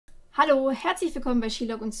Hallo, herzlich willkommen bei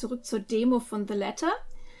Sherlock und zurück zur Demo von The Letter.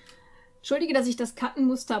 Entschuldige, dass ich das cutten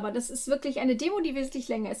musste, aber das ist wirklich eine Demo, die wesentlich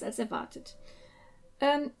länger ist als erwartet.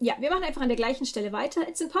 Ja, wir machen einfach an der gleichen Stelle weiter.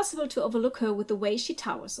 It's impossible to overlook her with the way she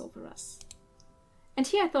towers over us. And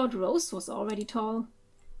here I thought Rose was already tall.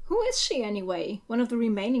 Who is she anyway? One of the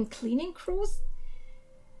remaining cleaning crews?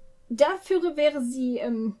 Dafür wäre sie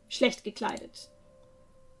schlecht gekleidet.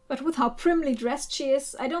 But with how primly dressed she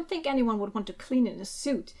is, I don't think anyone would want to clean in a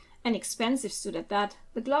suit. An expensive suit at that.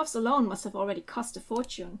 The gloves alone must have already cost a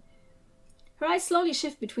fortune. Her eyes slowly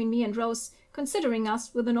shift between me and Rose, considering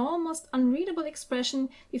us with an almost unreadable expression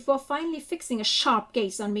before finally fixing a sharp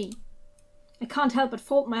gaze on me. I can't help but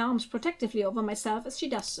fold my arms protectively over myself as she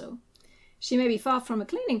does so. She may be far from a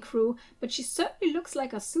cleaning crew, but she certainly looks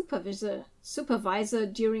like a supervisor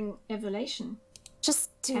during evaluation.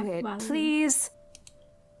 Just do it, please.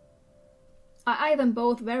 I eye them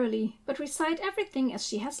both warily, but recite everything as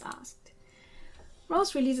she has asked.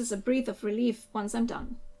 Rose releases a breath of relief once I'm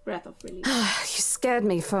done. Breath of relief. You scared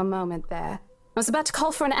me for a moment there. I was about to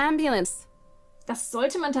call for an ambulance. Das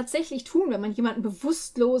sollte man tatsächlich tun, wenn man jemanden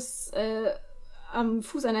bewusstlos am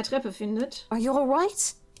Fuß einer Treppe findet. Are you all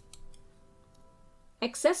right?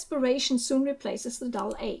 Exasperation soon replaces the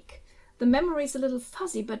dull ache. The memory's a little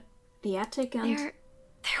fuzzy, but the attic and...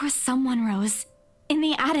 There was someone, Rose. In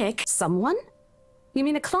the attic. Someone? You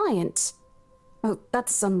mean a client? Oh,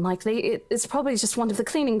 that's unlikely. It's probably just one of the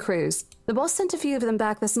cleaning crews. The boss sent a few of them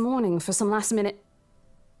back this morning for some last-minute...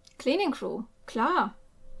 Cleaning crew? Klar.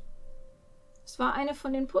 Es war eine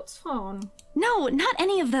von den Putzfrauen. No, not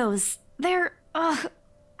any of those. They're...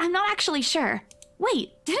 I'm not actually sure.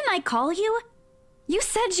 Wait, didn't I call you? You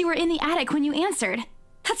said you were in the attic when you answered.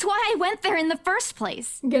 That's why I went there in the first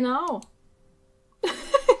place. Genau.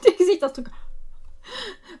 Der Gesichtsausdruck.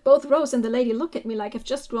 Both Rose and the lady look at me like I've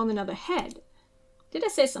just grown another head. Did I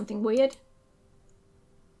say something weird?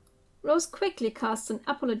 Rose quickly casts an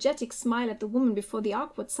apologetic smile at the woman before the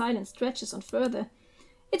awkward silence stretches on further.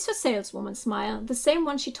 It's her saleswoman smile, the same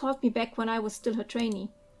one she taught me back when I was still her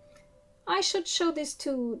trainee. I should show this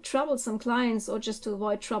to troublesome clients or just to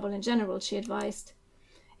avoid trouble in general, she advised.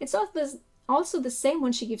 It's also the same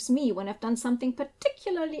one she gives me when I've done something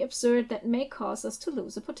particularly absurd that may cause us to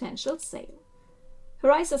lose a potential sale.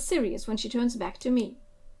 Her eyes are serious when she turns back to me.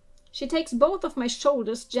 She takes both of my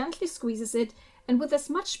shoulders, gently squeezes it, and with as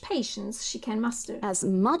much patience she can muster. As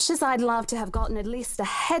much as I'd love to have gotten at least a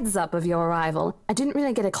heads-up of your arrival, I didn't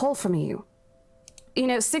really get a call from you. You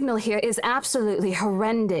know, signal here is absolutely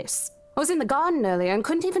horrendous. I was in the garden earlier and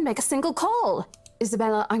couldn't even make a single call.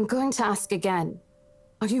 Isabella, I'm going to ask again.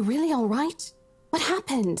 Are you really all right? What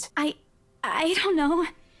happened? I don't know.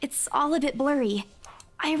 It's all a bit blurry.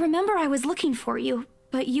 I remember I was looking for you,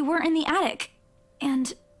 but you weren't in the attic.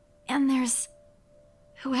 And there's...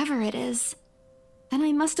 whoever it is. Then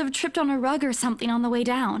I must have tripped on a rug or something on the way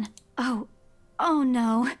down. Oh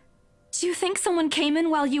no. Do you think someone came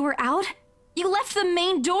in while you were out? You left the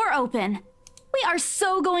main door open. We are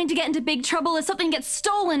so going to get into big trouble if something gets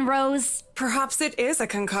stolen, Rose. Perhaps it is a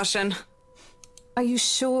concussion. Are you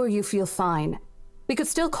sure you feel fine? We could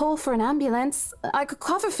still call for an ambulance. I could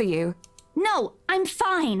cover for you. No, I'm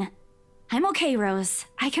fine. I'm okay, Rose.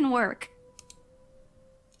 I can work.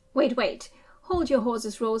 Wait. Hold your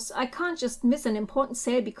horses, Rose. I can't just miss an important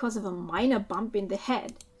sale because of a minor bump in the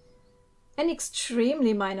head. An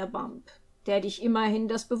extremely minor bump, der dich immerhin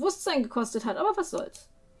das Bewusstsein gekostet hat, aber was soll's.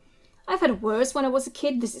 I've had worse when I was a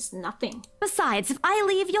kid. This is nothing. Besides, if I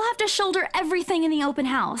leave, you'll have to shoulder everything in the open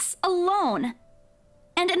house, alone.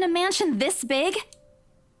 And in a mansion this big?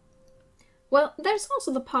 Well, there's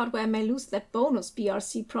also the part where I may lose that bonus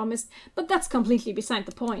BRC promised, but that's completely beside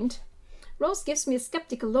the point. Rose gives me a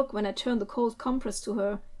skeptical look when I return the cold compress to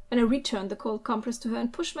her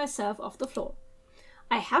and push myself off the floor.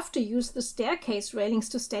 I have to use the staircase railings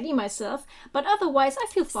to steady myself, but otherwise I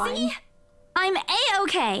feel fine. See? I'm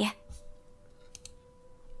A-okay.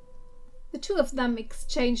 The two of them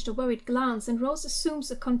exchanged a worried glance, and Rose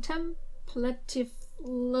assumes a contemplative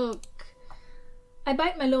look. I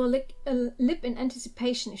bite my lower lip in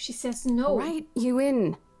anticipation if she says no. Right you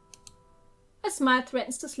in. A smile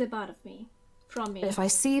threatens to slip out of me. From me. If I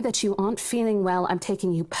see that you aren't feeling well, I'm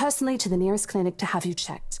taking you personally to the nearest clinic to have you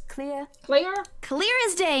checked. Clear? Clear? Clear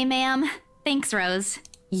as day, ma'am. Thanks, Rose.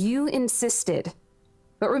 You insisted.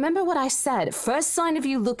 But remember what I said. First sign of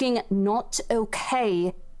you looking not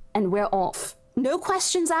okay, and we're off. No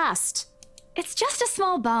questions asked. It's just a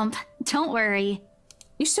small bump. Don't worry.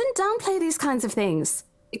 You shouldn't downplay these kinds of things.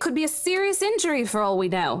 It could be a serious injury for all we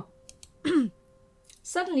know.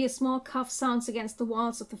 Suddenly a small cough sounds against the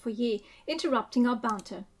walls of the foyer, interrupting our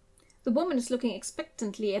banter. The woman is looking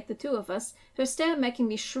expectantly at the two of us, her stare making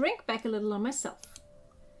me shrink back a little on myself.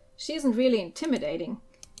 She isn't really intimidating.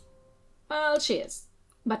 Well, she is,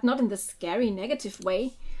 but not in the scary, negative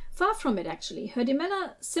way. Far from it, actually. Her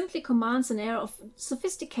demeanor simply commands an air of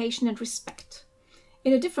sophistication and respect.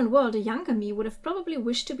 In a different world, a younger me would have probably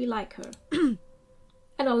wished to be like her.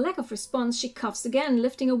 At our lack of response, she coughs again,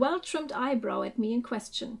 lifting a well-trimmed eyebrow at me in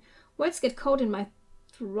question. Words get caught in my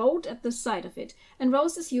throat at the sight of it, and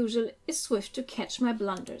Rose, as usual, is swift to catch my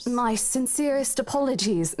blunders. My sincerest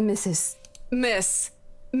apologies, Mrs. Miss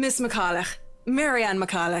McCulloch. Marianne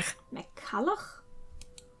McCulloch. McCulloch?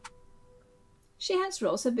 She hands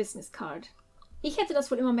Rose her business card. Ich hätte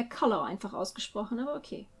das wohl immer McCulloch einfach ausgesprochen, aber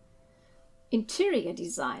okay. Interior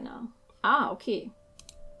designer. Ah, okay.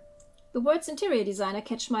 The words interior designer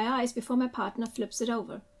catch my eyes before my partner flips it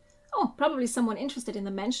over. Oh, probably someone interested in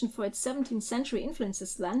the mansion for its 17th century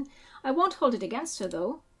influences then. I won't hold it against her,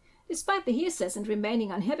 though. Despite the hearsays and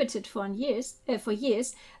remaining uninhabited for years,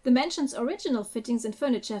 the mansion's original fittings and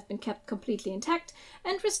furniture have been kept completely intact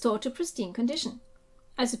and restored to pristine condition.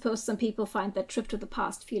 I suppose some people find that trip to the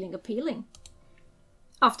past feeling appealing.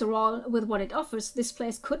 After all, with what it offers, this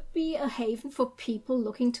place could be a haven for people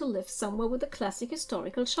looking to live somewhere with a classic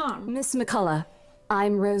historical charm. Miss McCullough,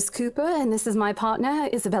 I'm Rose Cooper, and this is my partner,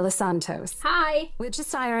 Isabella Santos. Hi! We're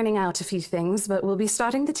just ironing out a few things, but we'll be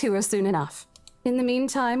starting the tour soon enough. In the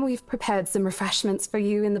meantime, we've prepared some refreshments for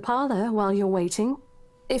you in the parlor while you're waiting.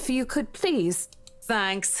 If you could please...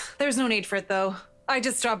 Thanks. There's no need for it, though. I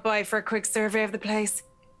just dropped by for a quick survey of the place.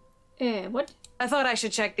 What? I thought I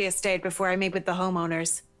should check the estate before I meet with the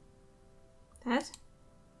homeowners. That?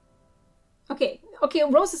 Okay,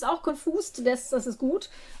 Rose ist auch confused, das ist gut.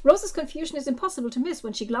 Rose's confusion is impossible to miss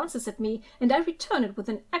when she glances at me, and I return it with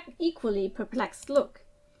an equally perplexed look.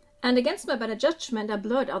 And against my better judgment, I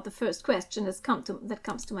blurt out the first question that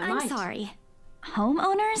comes to my mind. I'm sorry.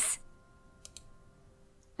 Homeowners?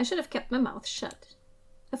 I should have kept my mouth shut.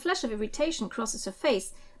 A flash of irritation crosses her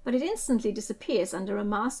face, but it instantly disappears under a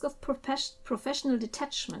mask of professional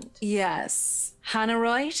detachment. Yes. Hannah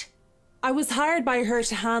Wright? I was hired by her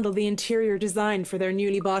to handle the interior design for their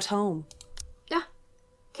newly bought home. Ja,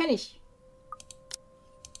 kenn ich.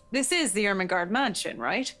 This is the Ermengarde mansion,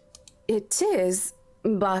 right? It is,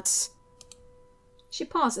 but... She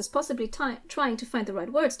pauses, possibly trying to find the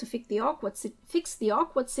right words to fix the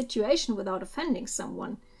awkward situation without offending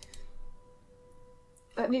someone.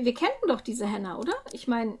 Wir kennen doch diese Hannah, oder? Ich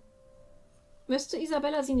meine, müsste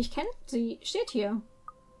Isabella sie nicht kennen? Sie steht hier.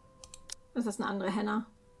 Ist das eine andere Hannah?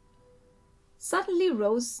 Suddenly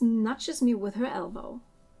Rose nudges me with her elbow.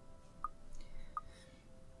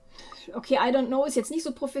 Okay, I don't know, ist jetzt nicht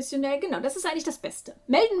so professionell. Genau, das ist eigentlich das Beste.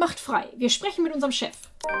 Melden macht frei. Wir sprechen mit unserem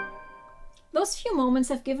Chef. Those few moments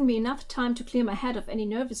have given me enough time to clear my head of any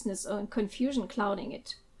nervousness or confusion clouding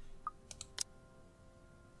it.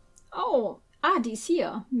 Oh, die ist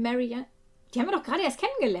hier. Marianne. Die haben wir doch gerade erst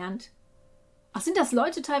kennengelernt. Ach, sind das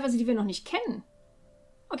Leute teilweise, die wir noch nicht kennen?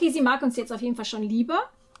 Okay, sie mag uns jetzt auf jeden Fall schon lieber.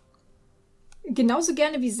 Genauso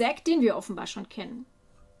gerne wie Zack, den wir offenbar schon kennen.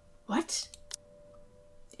 What?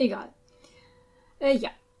 Egal.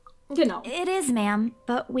 Ja, genau. It is, ma'am,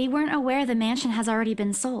 but we weren't aware the mansion has already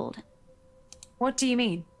been sold. What do you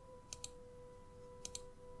mean?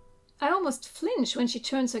 I almost flinch when she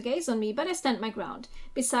turns her gaze on me, but I stand my ground.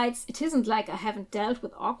 Besides, it isn't like I haven't dealt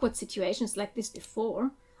with awkward situations like this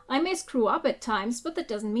before. I may screw up at times, but that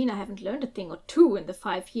doesn't mean I haven't learned a thing or two in the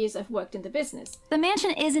 5 years I've worked in the business. The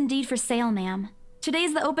mansion is indeed for sale, ma'am.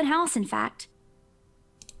 Today's the open house, in fact.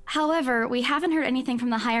 However, we haven't heard anything from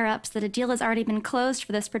the higher-ups that a deal has already been closed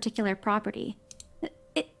for this particular property.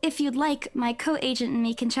 If you'd like, my co-agent and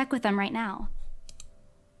me can check with them right now.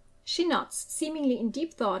 She nods, seemingly in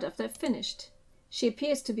deep thought after I've finished. She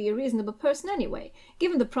appears to be a reasonable person anyway.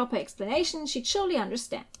 Given the proper explanation, she'd surely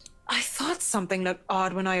understand. I thought something looked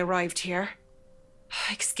odd when I arrived here.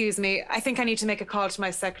 Excuse me, I think I need to make a call to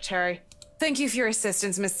my secretary. Thank you for your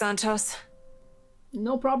assistance, Miss Santos.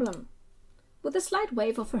 No problem. With a slight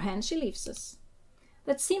wave of her hand, she leaves us.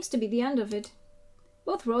 That seems to be the end of it.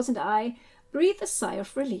 Both Rose and I breathe a sigh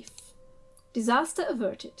of relief. Disaster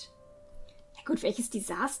averted. Na gut, welches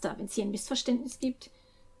Desaster, wenn es hier ein Missverständnis gibt?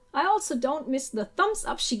 I also don't miss the thumbs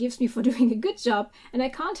up she gives me for doing a good job, and I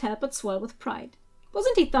can't help but swell with pride. Wo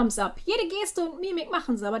sind die thumbs up? Jede Geste und Mimik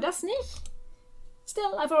machen sie, aber das nicht.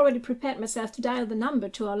 Still, I've already prepared myself to dial the number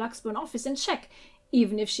to our Luxburn office and check,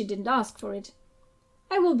 even if she didn't ask for it.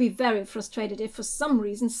 I will be very frustrated if for some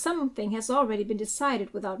reason something has already been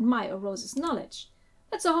decided without my or Rose's knowledge.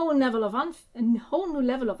 That's a whole new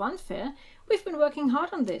level of unfair. We've been working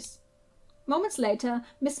hard on this. Moments later,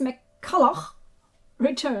 Miss McCulloch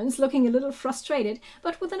returns, looking a little frustrated,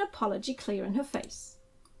 but with an apology clear in her face.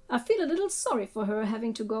 I feel a little sorry for her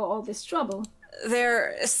having to go all this trouble.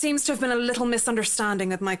 There seems to have been a little misunderstanding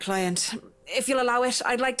with my client. If you'll allow it,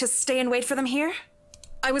 I'd like to stay and wait for them here.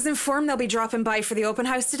 I was informed they'll be dropping by for the open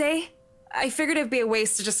house today. I figured it'd be a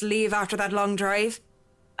waste to just leave after that long drive.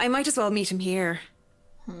 I might as well meet him here.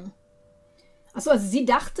 Achso, also sie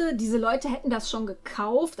dachte, diese Leute hätten das schon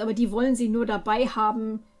gekauft, aber die wollen sie nur dabei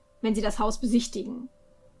haben, wenn sie das Haus besichtigen.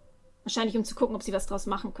 Wahrscheinlich, um zu gucken, ob sie was draus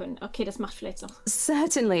machen können. Okay, das macht vielleicht auch.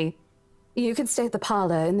 Certainly. You could stay at the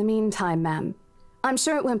parlor in the meantime, ma'am. I'm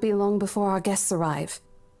sure it won't be long before our guests arrive.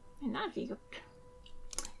 Na, wie gut.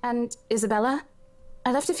 And, Isabella,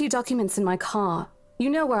 I left a few documents in my car. You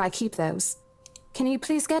know where I keep those. Can you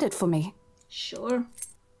please get it for me? Sure.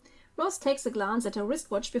 Rose takes a glance at her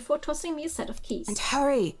wristwatch before tossing me a set of keys. And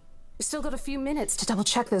hurry! We've still got a few minutes to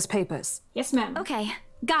double-check those papers. Yes, ma'am. Okay,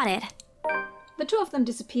 got it. The two of them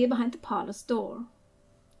disappear behind the parlor's door.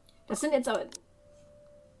 Das sind jetzt aber...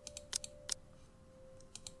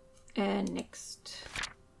 next.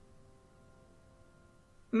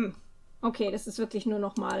 Okay, das ist wirklich nur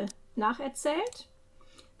noch mal nacherzählt.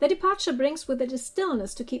 Their departure brings with it a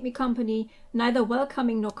stillness to keep me company, neither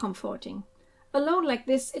welcoming nor comforting. Alone like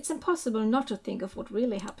this, it's impossible not to think of what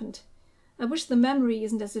really happened. I wish the memory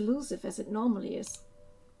isn't as elusive as it normally is.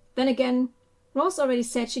 Then again, Rose already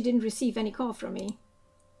said she didn't receive any call from me.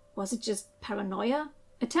 Was it just paranoia?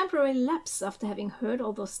 A temporary lapse after having heard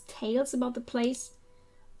all those tales about the place?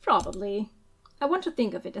 Probably. I want to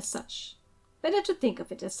think of it as such. Better to think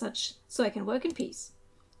of it as such, so I can work in peace.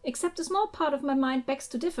 Except a small part of my mind begs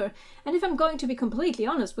to differ, and if I'm going to be completely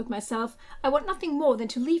honest with myself, I want nothing more than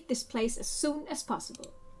to leave this place as soon as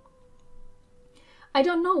possible. I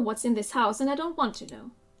don't know what's in this house, and I don't want to know.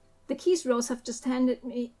 The keys Rose has just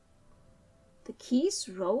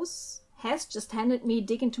handed me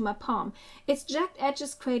dig into my palm, its jagged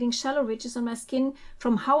edges creating shallow ridges on my skin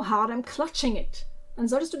from how hard I'm clutching it. Dann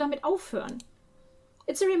solltest du damit aufhören.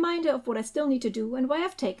 It's a reminder of what I still need to do and why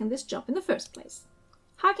I've taken this job in the first place.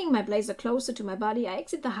 Hugging my blazer closer to my body, I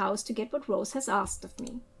exit the house to get what Rose has asked of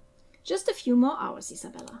me. Just a few more hours,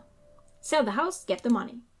 Isabella. Sell the house, get the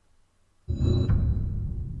money.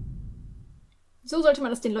 So sollte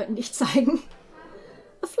man das den Leuten nicht zeigen.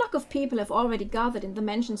 A flock of people have already gathered in the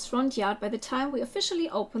mansion's front yard by the time we officially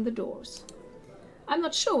open the doors. I'm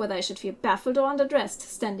not sure whether I should feel baffled or underdressed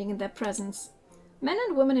standing in their presence. Men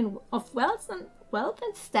and women of wealth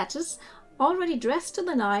and status, already dressed to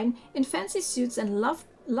the nine, in fancy suits and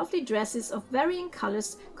lovely dresses of varying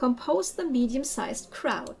colors, compose the medium-sized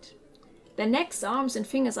crowd. Their necks, arms, and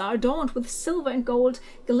fingers are adorned with silver and gold,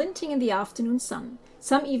 glinting in the afternoon sun.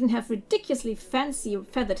 Some even have ridiculously fancy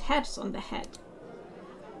feathered hats on their head.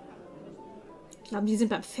 Ich glaube, die sind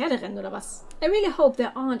beim Pferderennen oder was? I really hope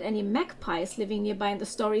there aren't any magpies living nearby in the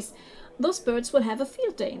stories. Those birds will have a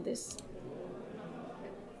field day in this.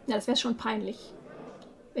 Ja, das wäre schon peinlich,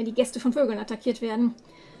 wenn die Gäste von Vögeln attackiert werden.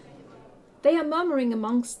 They are murmuring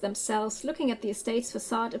amongst themselves, looking at the estate's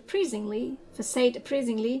facade appraisingly,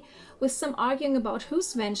 with some arguing about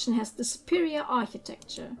whose mansion has the superior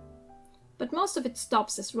architecture. But most of it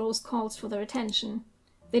stops as Rose calls for their attention.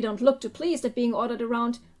 They don't look too pleased at being ordered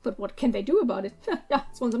around, but what can they do about it? Ja,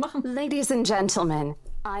 was wollen sie machen? Ladies and gentlemen,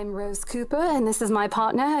 I'm Rose Cooper, and this is my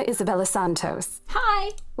partner, Isabella Santos.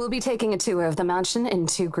 Hi! We'll be taking a tour of the mansion in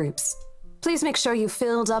 2 groups. Please make sure you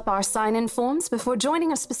filled up our sign-in forms before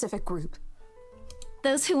joining a specific group.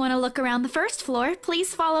 Those who want to look around the first floor,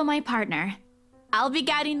 please follow my partner. I'll be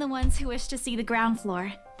guiding the ones who wish to see the ground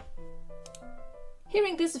floor.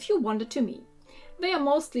 Hearing this, a few wonder to me. They are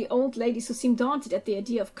mostly old ladies who seem daunted at the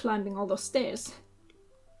idea of climbing all those stairs.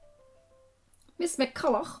 Miss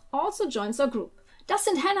McCulloch also joins our group. Das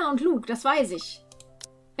sind Hannah und Luke, das weiß ich.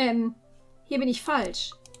 Hier bin ich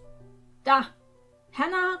falsch. Da.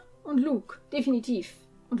 Hannah und Luke, definitiv.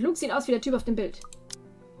 Und Luke sieht aus wie der Typ auf dem Bild.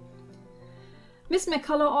 Miss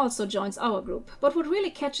McCulloch also joins our group, but what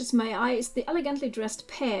really catches my eye is the elegantly dressed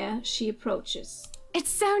pair she approaches.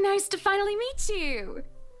 It's so nice to finally meet you!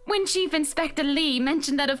 When Chief Inspector Lee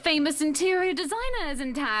mentioned that a famous interior designer is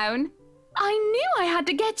in town, I knew I had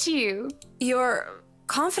to get you! Your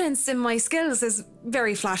confidence in my skills is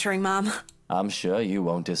very flattering, ma'am. I'm sure you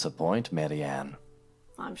won't disappoint, Marianne.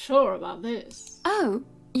 I'm sure about this. Oh,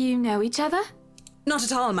 you know each other? Not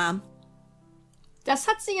at all, ma'am. Das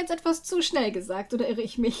hat sie jetzt etwas zu schnell gesagt, oder irre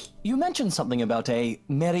ich mich? You mentioned something about a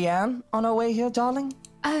Marianne on our way here, darling?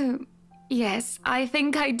 Oh, yes, I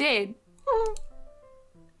think I did.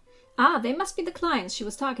 Ah, they must be the clients she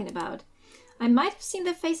was talking about. I might have seen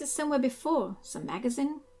their faces somewhere before. Some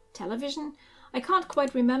magazine? Television? I can't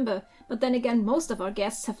quite remember, but then again most of our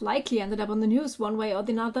guests have likely ended up on the news one way or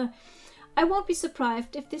the other. I won't be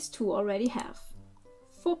surprised if this two already have.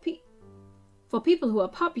 For people who are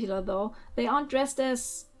popular, though, they aren't dressed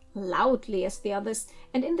as loudly as the others,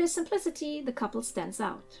 and in their simplicity the couple stands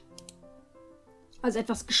out. Also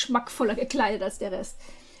etwas geschmackvoller gekleidet als der Rest.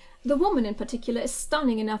 The woman in particular is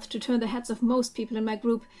stunning enough to turn the heads of most people in my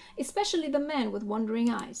group, especially the men with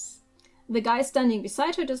wondering eyes. The guy standing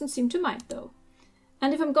beside her doesn't seem to mind, though.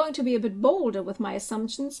 And if I'm going to be a bit bolder with my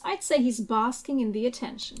assumptions, I'd say he's basking in the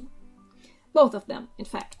attention. Both of them, in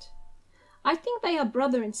fact. I'd think they are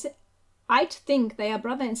brother and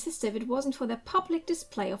sister if it wasn't for their public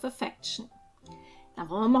display of affection. Dann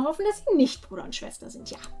wollen wir mal hoffen, dass sie nicht Bruder und Schwester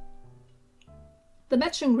sind, ja. The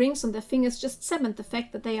matching rings on their fingers just cement the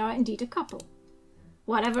fact that they are indeed a couple.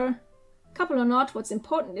 Whatever. Couple or not, what's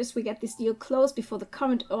important is we get this deal closed before the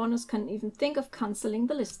current owners can even think of cancelling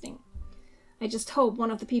the listing. I just hope one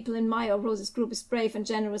of the people in my or Rose's group is brave and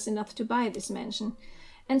generous enough to buy this mansion.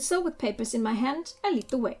 And so, with papers in my hand, I lead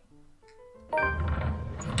the way.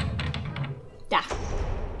 Da.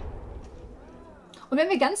 Und wenn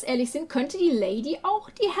wir ganz ehrlich sind, könnte die Lady auch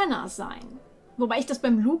die Hannah sein. Wobei ich das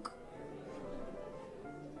beim Look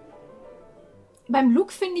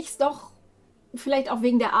finde ich es doch, vielleicht auch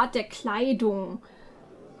wegen der Art der Kleidung.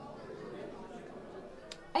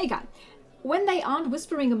 Egal. When they aren't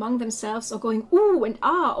whispering among themselves or going ooh and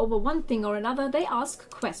ah over one thing or another, they ask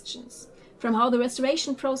questions. From how the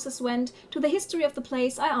restoration process went to the history of the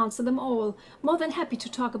place, I answer them all, more than happy to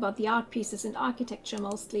talk about the art pieces and architecture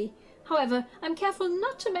mostly. However, I'm careful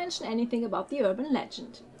not to mention anything about the urban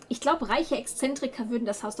legend. Ich glaube, reiche Exzentriker würden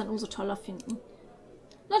das Haus dann umso toller finden.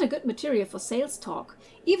 Not a good material for sales talk,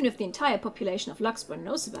 even if the entire population of Luxburn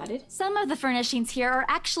knows about it. Some of the furnishings here are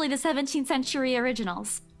actually the 17th century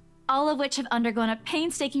originals, all of which have undergone a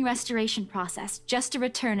painstaking restoration process just to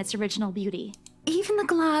return its original beauty. Even the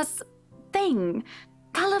glass thing.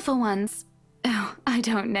 Colorful ones. Oh, I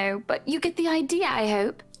don't know, but you get the idea, I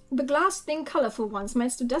hope. The glass thing, colorful ones,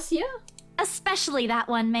 meinst du das hier? Especially that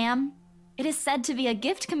one, ma'am. It is said to be a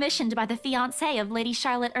gift commissioned by the fiancé of Lady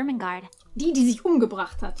Charlotte Ermengarde. Die sich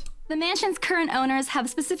umgebracht hat. The mansion's current owners have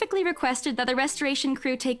specifically requested that the restoration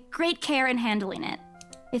crew take great care in handling it.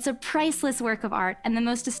 It's a priceless work of art and the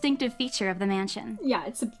most distinctive feature of the mansion. Yeah,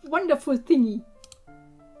 it's a wonderful thingy.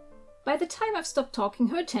 By the time I've stopped talking,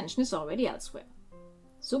 her attention is already elsewhere.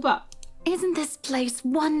 Super. Isn't this place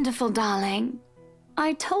wonderful, darling?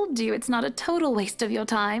 I told you it's not a total waste of your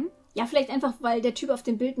time. Ja, vielleicht einfach, weil der Typ auf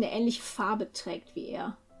dem Bild eine ähnliche Farbe trägt wie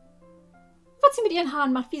er. Was sie mit ihren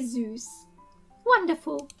Haaren macht, wie süß.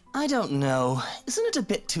 Wonderful. I don't know. Isn't it a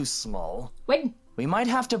bit too small? Wait. We might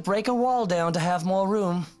have to break a wall down to have more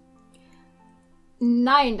room.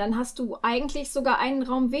 Nein, dann hast du eigentlich sogar einen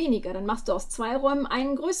Raum weniger. Dann machst du aus 2 Räumen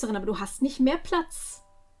einen größeren, aber du hast nicht mehr Platz.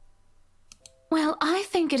 Well, I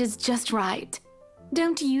think it is just right.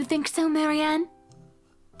 Don't you think so, Marianne?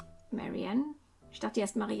 Marianne? Ich dachte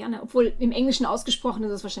erst Marianne. Obwohl im Englischen ausgesprochen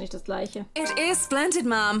ist es wahrscheinlich das Gleiche. It is splendid,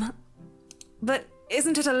 ma'am. But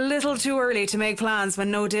isn't it a little too early to make plans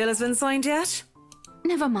when no deal has been signed yet?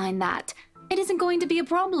 Never mind that. It isn't going to be a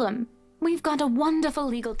problem. We've got a wonderful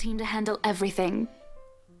legal team to handle everything.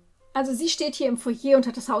 Also sie steht hier im Foyer und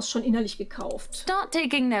hat das Haus schon innerlich gekauft. Start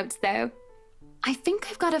taking notes, though. I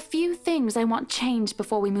think I've got a few things I want changed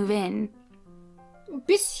before we move in. Ein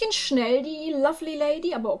bisschen schnell, die lovely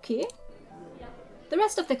lady, aber okay. The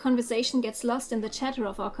rest of the conversation gets lost in the chatter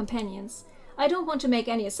of our companions. I don't want to make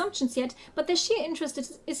any assumptions yet, but their sheer interest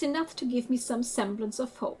is enough to give me some semblance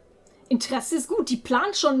of hope. Interesse ist gut, die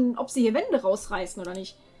plant schon, ob sie hier Wände rausreißen oder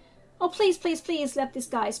nicht. Oh, please, please, please, let these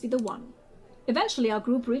guys be the one. Eventually our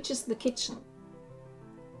group reaches the kitchen.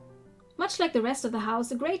 Much like the rest of the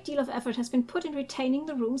house, a great deal of effort has been put in retaining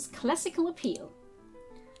the room's classical appeal.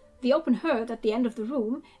 The open hearth at the end of the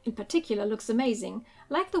room, in particular, looks amazing,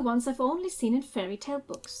 like the ones I've only seen in fairy tale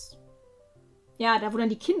books. Ja, da wo dann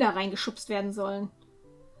die Kinder reingeschubst werden sollen.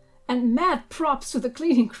 And mad props to the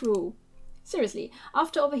cleaning crew. Seriously,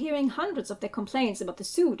 after overhearing hundreds of their complaints about the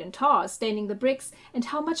soot and tar staining the bricks and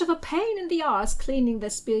how much of a pain in the arse cleaning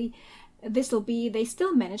this'll be, they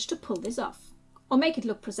still managed to pull this off. Or make it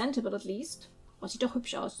look presentable at least. Oh, sieht doch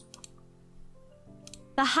hübsch aus.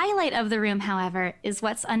 The highlight of the room, however, is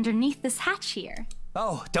what's underneath this hatch here.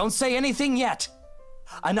 Oh, don't say anything yet.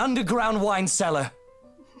 An underground wine cellar.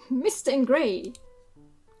 Mr. in Grey.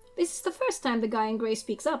 This is the first time the guy in grey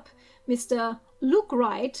speaks up. Mr. Luke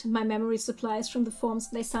Wright, my memory supplies from the forms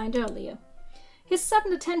they signed earlier. His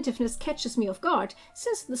sudden attentiveness catches me off guard.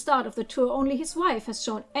 Since the start of the tour, only his wife has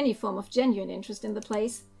shown any form of genuine interest in the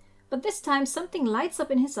place. but this time something lights up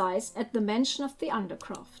in his eyes at the mention of the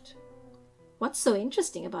undercroft. What's so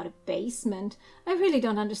interesting about a basement? I really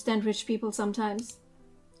don't understand rich people sometimes.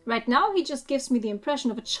 Right now he just gives me the impression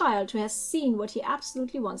of a child who has seen what he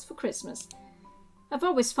absolutely wants for Christmas. I've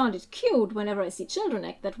always found it cute whenever I see children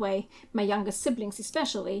act that way, my younger siblings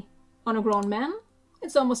especially. On a grown man,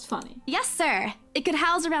 it's almost funny. Yes, sir. It could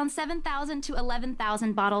house around 7,000 to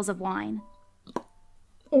 11,000 bottles of wine.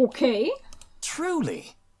 Okay.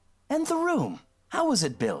 Truly. And the room, how was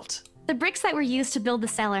it built? The bricks that were used to build the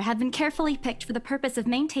cellar have been carefully picked for the purpose of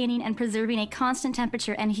maintaining and preserving a constant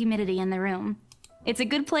temperature and humidity in the room. It's a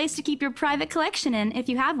good place to keep your private collection in if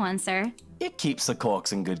you have one, sir. It keeps the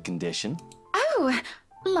corks in good condition. Oh,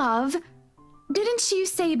 love. Didn't you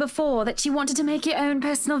say before that you wanted to make your own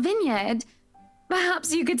personal vineyard?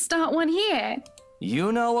 Perhaps you could start one here.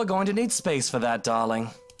 You know we're going to need space for that, darling.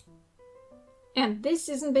 And this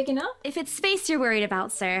isn't big enough? If it's space you're worried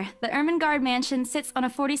about, sir, the Ermengarde mansion sits on a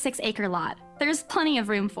 46-acre lot. There's plenty of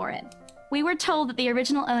room for it. We were told that the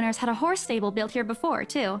original owners had a horse stable built here before,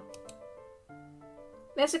 too.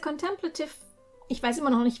 There's a contemplative... Ich weiß immer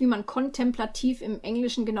noch nicht, wie man kontemplativ im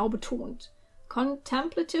Englischen genau betont.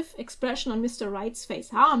 Contemplative expression on Mr. Wright's face.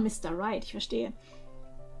 Ah, Mr. Wright, ich verstehe.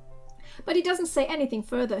 But he doesn't say anything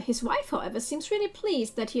further. His wife, however, seems really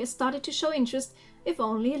pleased that he has started to show interest, if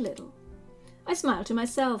only a little. I smile to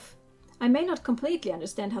myself. I may not completely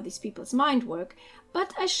understand how these people's mind work,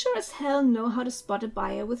 but I sure as hell know how to spot a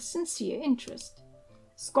buyer with sincere interest.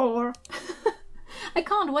 Score! I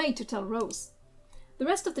can't wait to tell Rose. The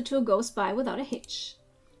rest of the tour goes by without a hitch.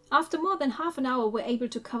 After more than half an hour, we're able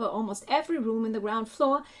to cover almost every room in the ground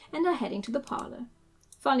floor and are heading to the parlor.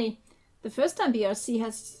 Funny, the first time BRC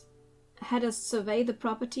has had us survey the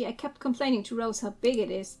property, I kept complaining to Rose how big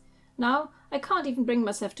it is. Now, I can't even bring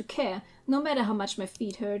myself to care, no matter how much my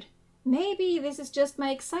feet hurt. Maybe this is just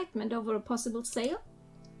my excitement over a possible sale?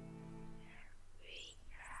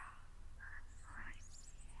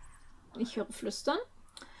 Ich höre Flüstern.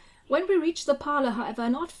 When we reach the parlor, however,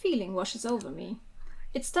 an odd feeling washes over me.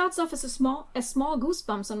 It starts off as small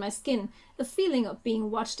goosebumps on my skin, a feeling of being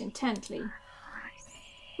watched intently.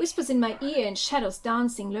 Whispers in my ear and shadows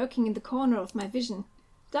dancing, lurking in the corner of my vision.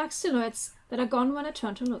 Dark silhouettes that are gone when I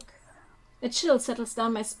turn to look. A chill settles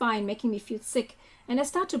down my spine, making me feel sick, and I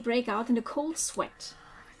start to break out in a cold sweat.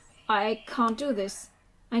 I can't do this.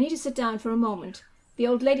 I need to sit down for a moment. The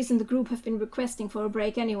old ladies in the group have been requesting for a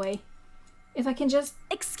break anyway. If I can just...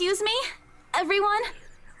 Excuse me? Everyone?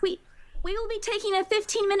 We will be taking a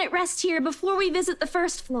 15-minute rest here before we visit the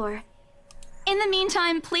first floor. In the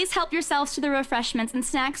meantime, please help yourselves to the refreshments and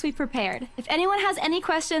snacks we've prepared. If anyone has any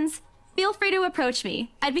questions, feel free to approach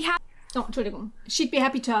me. I'd be happy... Oh, Entschuldigung. She'd be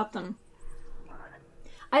happy to help them.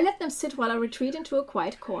 I let them sit while I retreat into a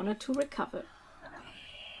quiet corner to recover.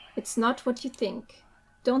 It's not what you think.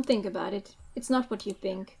 Don't think about it. It's not what you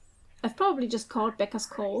think. I've probably just called Becca's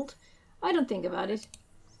cold. I don't think about it.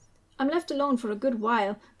 I'm left alone for a good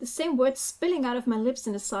while, the same words spilling out of my lips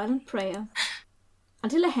in a silent prayer.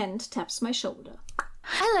 Until a hand taps my shoulder.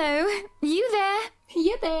 Hello, you there?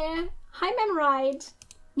 You there. Hi, Ma'am Wright.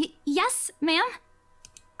 Yes, ma'am?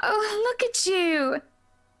 Oh, look at you.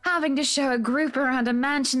 Having to show a group around a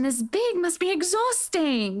mansion this big must be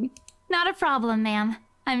exhausting. Not a problem, ma'am.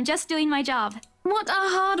 I'm just doing my job. What a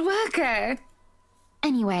hard worker.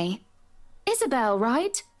 Anyway, Isabel,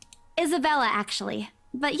 right? Isabella, actually.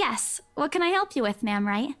 But yes, what can I help you with, ma'am,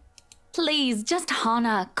 right? Please, just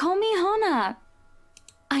Hannah. Call me Hannah.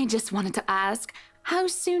 I just wanted to ask, how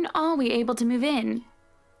soon are we able to move in?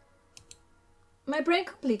 My brain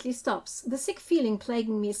completely stops. The sick feeling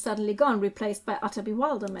plaguing me is suddenly gone, replaced by utter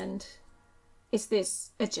bewilderment. Is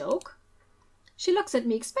this a joke? She looks at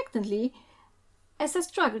me expectantly as I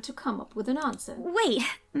struggle to come up with an answer. Wait,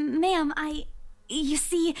 ma'am, you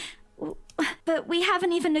see... But we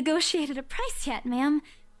haven't even negotiated a price yet, ma'am.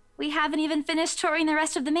 We haven't even finished touring the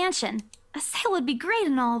rest of the mansion. A sale would be great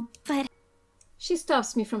and all, but... She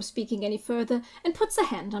stops me from speaking any further and puts a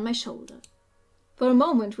hand on my shoulder. For a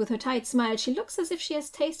moment, with her tight smile, she looks as if she has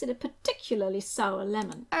tasted a particularly sour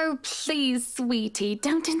lemon. Oh, please, sweetie,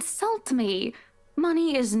 don't insult me.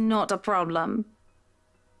 Money is not a problem.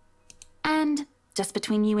 And, just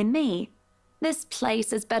between you and me, this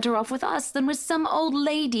place is better off with us than with some old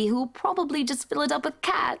lady who will probably just fill it up with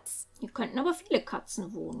cats. Hier könnten aber viele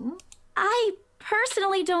Katzen wohnen. I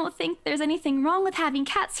personally don't think there's anything wrong with having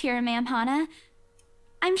cats here, ma'am Hannah.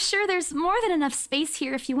 I'm sure there's more than enough space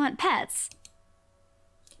here if you want pets.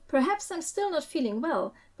 Perhaps I'm still not feeling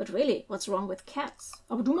well, but really, what's wrong with cats?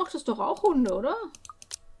 Aber du mochtest doch auch Hunde, oder?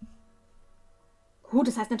 Gut,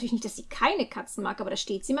 das heißt natürlich nicht, dass sie keine Katzen mag, aber da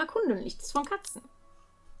steht, sie mag Hunde und nichts von Katzen.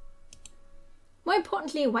 More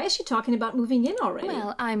importantly, why is she talking about moving in already?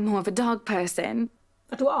 Well, I'm more of a dog person.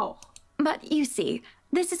 Du auch. But you see,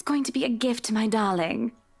 this is going to be a gift to my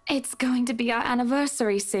darling. It's going to be our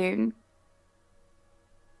anniversary soon.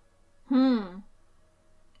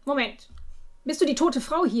 Moment. Bist du die tote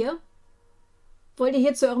Frau hier? Wollt ihr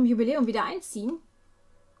hier zu eurem Jubiläum wieder einziehen?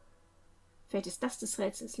 Vielleicht ist das des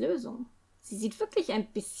Rätsels Lösung. Sie sieht wirklich ein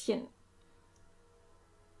bisschen...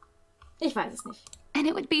 Ich weiß es nicht. And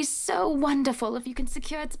it would be so wonderful if you can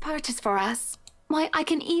secure its purchase for us. Why, I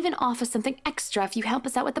can even offer something extra if you help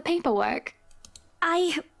us out with the paperwork.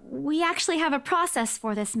 We actually have a process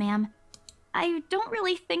for this, ma'am. I don't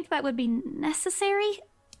really think that would be necessary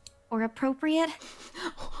or appropriate.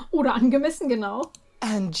 Oder angemessen, genau.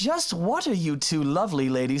 And just what are you two lovely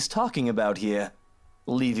ladies talking about here?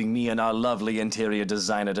 Leaving me and our lovely interior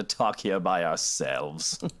designer to talk here by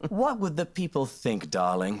ourselves. What would the people think,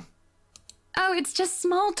 darling? Oh, it's just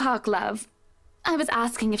small talk, love. I was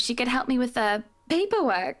asking if she could help me with the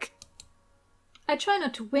paperwork. I try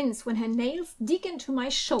not to wince when her nails dig into my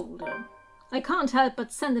shoulder. I can't help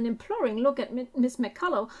but send an imploring look at Miss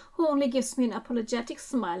McCullough, who only gives me an apologetic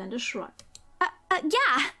smile and a shrug.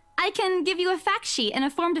 Yeah, I can give you a fact sheet and a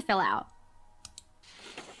form to fill out.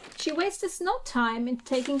 She wastes no time in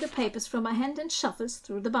taking the papers from my hand and shuffles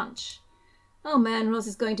through the bunch. Oh man, Rose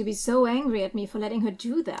is going to be so angry at me for letting her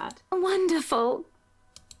do that. Wonderful.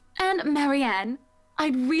 And Marianne,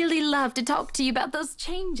 I'd really love to talk to you about those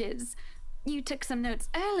changes. You took some notes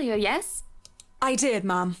earlier, yes? I did,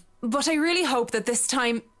 Mom. But I really hope that this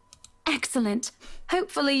time... Excellent.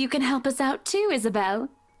 Hopefully you can help us out too, Isabel.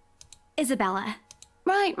 Isabella.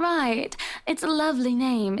 Right. It's a lovely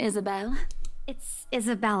name, Isabel. It's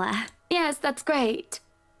Isabella. Yes, that's great.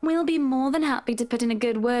 We'll be more than happy to put in a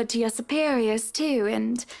good word to your superiors too,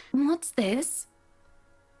 and what's this?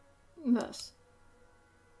 Was?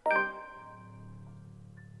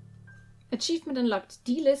 Achievement unlocked.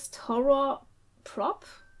 D-list horror prop?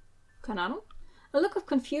 Keine Ahnung. A look of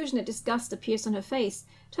confusion and disgust appears on her face.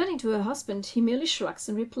 Turning to her husband, he merely shrugs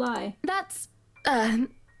in reply. That's, an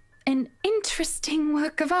interesting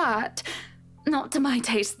work of art. Not to my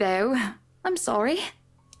taste, though. I'm sorry.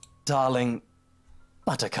 Darling,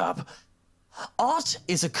 Buttercup, art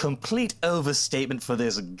is a complete overstatement for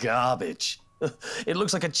this garbage. It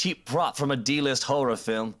looks like a cheap prop from a D-list horror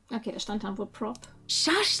film. Okay, da stand dann wohl Prop.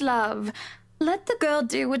 Shush, love. Let the girl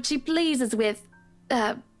do what she pleases with,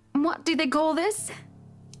 what do they call this?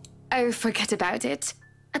 Oh, forget about it.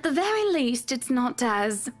 At the very least, it's not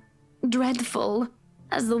as dreadful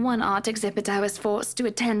as the one art exhibit I was forced to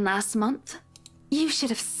attend last month. You should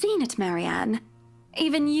have seen it, Marianne.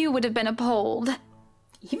 Even you would have been appalled.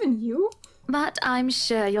 Even you? But I'm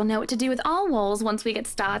sure you'll know what to do with our walls once we get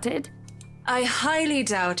started. I highly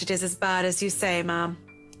doubt it is as bad as you say, Ma'am.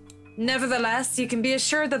 Nevertheless, you can be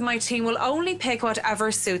assured that my team will only pick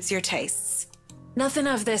whatever suits your tastes. Nothing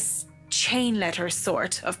of this chain letter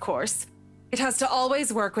sort, of course. It has to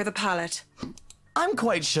always work with a palette. I'm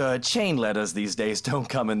quite sure chain letters these days don't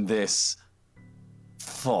come in this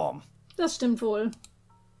form. Das stimmt wohl.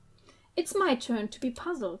 It's my turn to be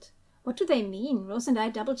puzzled. What do they mean? Rose and I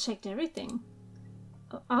double-checked everything.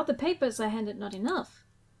 Are the papers I handed not enough?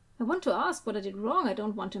 I want to ask what I did wrong. I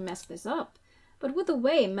don't want to mess this up. But with the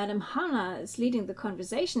way Madame Hannah is leading the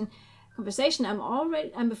conversation,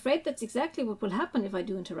 I'm afraid that's exactly what will happen if I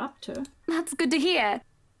do interrupt her. That's good to hear.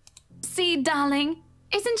 See, darling,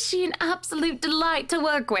 isn't she an absolute delight to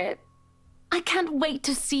work with? I can't wait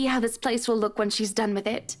to see how this place will look when she's done with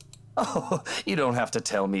it. Oh, you don't have to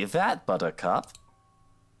tell me that, Buttercup.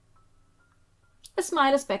 A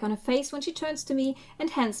smile is back on her face when she turns to me and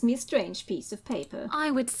hands me a strange piece of paper.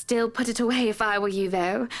 I would still put it away if I were you,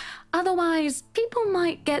 though. Otherwise, people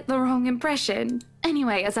might get the wrong impression.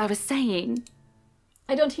 Anyway, as I was saying...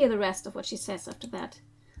 I don't hear the rest of what she says after that.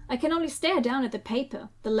 I can only stare down at the paper,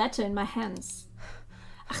 the letter in my hands.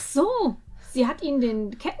 Ach so, sie hat ihn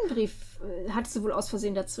den Kettenbrief, hat sie wohl aus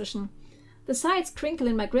Versehen dazwischen. The sides crinkle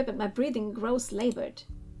in my grip and my breathing grows labored.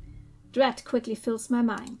 Dread quickly fills my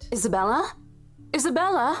mind. Isabella?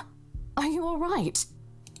 Isabella? Are you all right?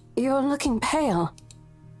 You're looking pale.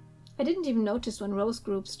 I didn't even notice when Rose's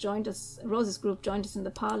group joined us in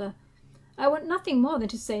the parlor. I want nothing more than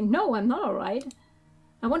to say, no, I'm not all right.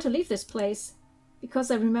 I want to leave this place,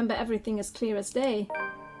 because I remember everything as clear as day.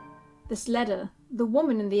 This letter, the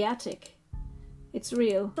woman in the attic. It's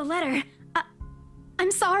real. The letter.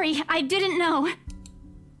 I'm sorry, I didn't know.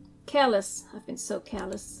 Careless. I've been so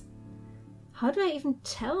careless. How do I even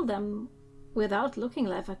tell them without looking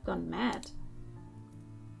like I've gone mad?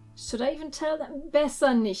 Should I even tell them?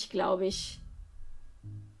 Besser nicht, glaube ich.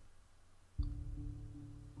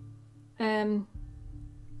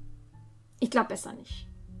 Ich glaube besser nicht.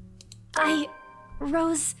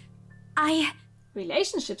 Rose,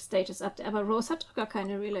 Relationship Status sagt er, aber Rose hat doch gar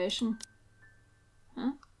keine Relation.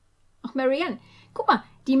 Hm? Ach, Marianne. Guck mal,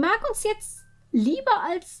 die mag uns jetzt lieber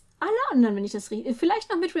als alle anderen, wenn ich das rieche. Vielleicht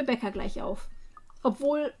noch mit Rebecca gleich auf.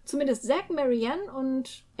 Obwohl zumindest Zack, Marianne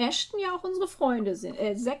und Ashton ja auch unsere Freunde sind.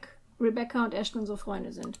 Zack, Rebecca und Ashton unsere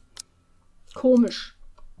Freunde sind. Komisch.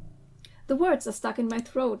 The words are stuck in my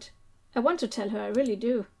throat. I want to tell her, I really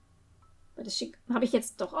do. But habe ich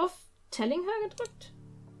jetzt doch auf telling her gedrückt?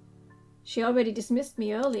 She already dismissed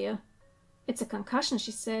me earlier. It's a concussion,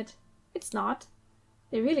 she said. It's not.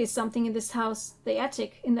 There really is something in this house, the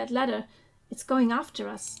attic, in that ladder. It's going after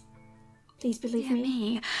us. Please believe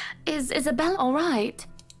me. Is Isabella all right?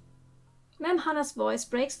 Ma'am Hannah's voice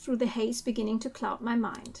breaks through the haze beginning to cloud my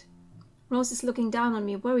mind. Rose is looking down on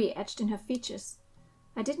me, worry etched in her features.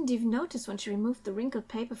 I didn't even notice when she removed the wrinkled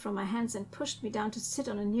paper from my hands and pushed me down to sit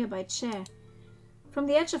on a nearby chair. From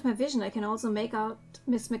the edge of my vision I can also make out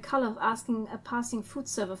Miss McCullough asking a passing food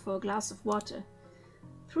server for a glass of water.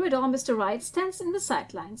 Through it all, Mr. Wright stands in the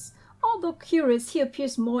sidelines. Although curious, he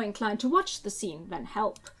appears more inclined to watch the scene than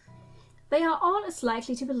help. They are all as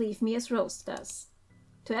likely to believe me as Rose does.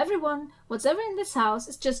 To everyone, whatever in this house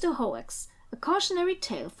is just a hoax, a cautionary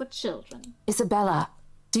tale for children. Isabella,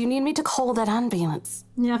 do you need me to call that ambulance?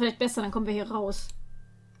 Ja, vielleicht besser, dann kommen wir hier raus.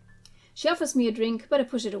 She offers me a drink, but I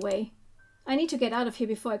push it away. I need to get out of here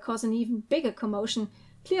before I cause an even bigger commotion,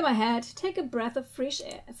 clear my head, take a breath of fresh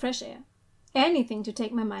air. Anything to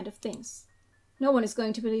take my mind off things. No one is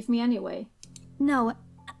going to believe me anyway. no.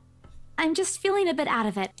 I'm just feeling a bit out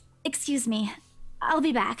of it. Excuse me. I'll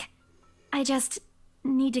be back. I just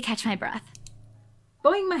need to catch my breath.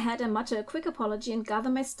 Bowing my head, I mutter a quick apology and gather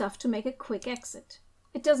my stuff to make a quick exit.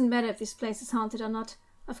 It doesn't matter if this place is haunted or not.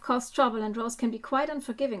 I've caused trouble and Rose can be quite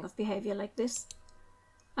unforgiving of behavior like this.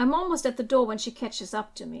 I'm almost at the door when she catches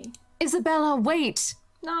up to me. Isabella, wait!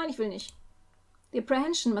 Nein, ich will nicht. The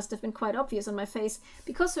apprehension must have been quite obvious on my face,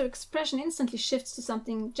 because her expression instantly shifts to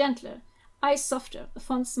something gentler, eyes softer, a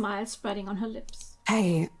fond smile spreading on her lips.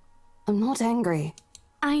 Hey, I'm not angry.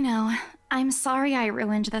 I know. I'm sorry I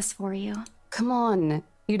ruined this for you. Come on,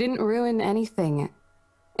 you didn't ruin anything.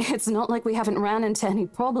 It's not like we haven't ran into any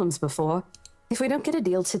problems before. If we don't get a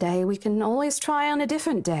deal today, we can always try on a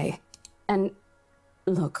different day. And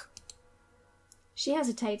look. She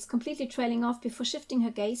hesitates, completely trailing off before shifting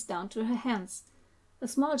her gaze down to her hands, a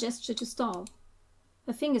small gesture to stall.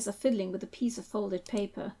 Her fingers are fiddling with a piece of folded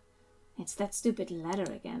paper. It's that stupid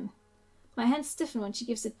letter again. My hands stiffen when she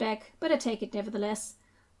gives it back, but I take it nevertheless.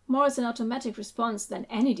 More as an automatic response than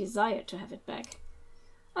any desire to have it back.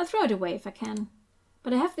 I'll throw it away if I can.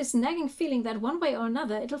 But I have this nagging feeling that one way or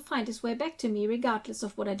another it'll find its way back to me regardless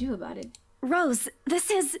of what I do about it. Rose, this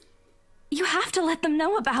is... You have to let them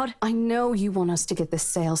know about... I know you want us to get this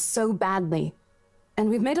sale so badly. And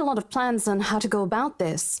we've made a lot of plans on how to go about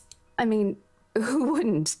this. I mean, who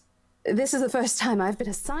wouldn't? This is the first time I've been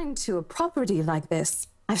assigned to a property like this.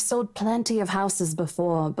 I've sold plenty of houses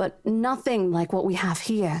before, but nothing like what we have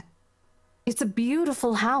here. It's a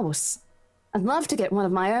beautiful house. I'd love to get one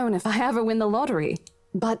of my own if I ever win the lottery.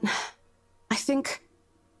 But I think...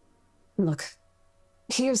 Look,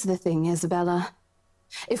 here's the thing, Isabella.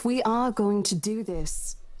 If we are going to do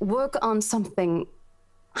this, work on something,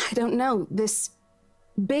 I don't know, this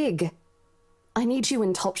big, I need you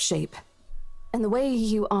in top shape. And the way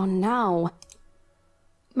you are now...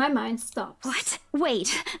 My mind stops. What?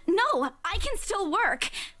 Wait. No, I can still work.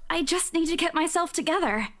 I just need to get myself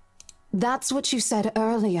together. That's what you said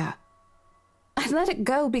earlier. I let it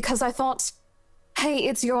go because I thought, hey,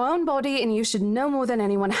 it's your own body and you should know more than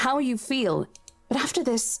anyone how you feel. But after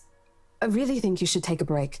this, I really think you should take a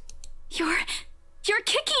break. You're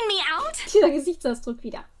kicking me out? Dieser Gesichtsausdruck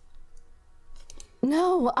wieder.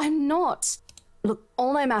 No, I'm not. Look,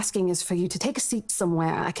 all I'm asking is for you to take a seat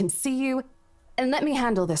somewhere I can see you, and let me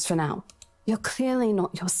handle this for now. You're clearly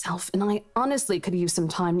not yourself, and I honestly could use some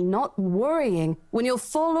time not worrying when you'll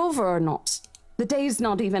fall over or not. The day's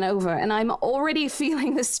not even over, and I'm already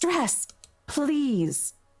feeling the stress.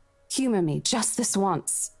 Please, humor me just this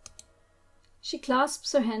once. She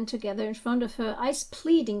clasps her hand together in front of her, eyes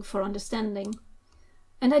pleading for understanding.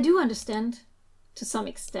 And I do understand, to some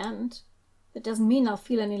extent. That doesn't mean I'll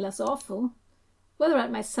feel any less awful. Whether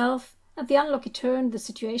at myself, at the unlucky turn the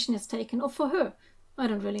situation has taken, or for her, I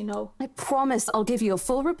don't really know. I promise I'll give you a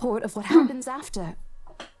full report of what happens after.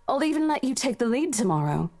 I'll even let you take the lead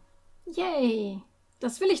tomorrow. Yay!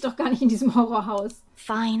 Das will ich doch gar nicht in diesem Horrorhaus.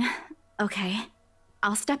 Fine. Okay.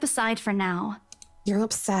 I'll step aside for now. You're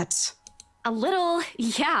upset. A little,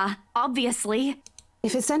 yeah, obviously.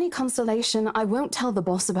 If it's any consolation, I won't tell the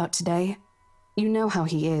boss about today. You know how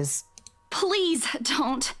he is. Please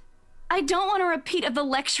don't. I don't want a repeat of the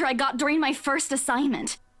lecture I got during my first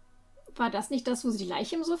assignment. War das nicht das, wo sie die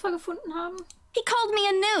Leiche im Sofa gefunden haben? He called me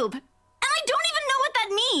a noob. And I don't even know what that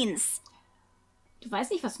means. Du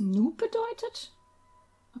weißt nicht, was Noob bedeutet?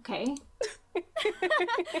 Okay.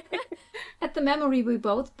 At the memory, we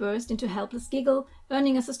both burst into helpless giggle,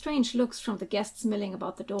 earning us strange looks from the guests milling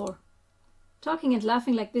about the door. Talking and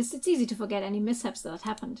laughing like this, it's easy to forget any mishaps that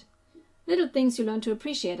happened. Little things you learn to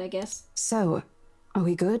appreciate, I guess. So, are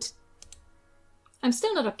we good? I'm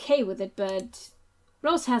still not okay with it, but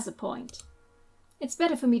Rose has a point. It's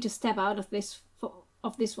better for me to step out of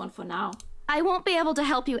this one for now. I won't be able to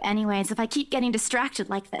help you anyways if I keep getting distracted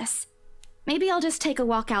like this. Maybe I'll just take a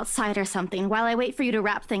walk outside or something while I wait for you to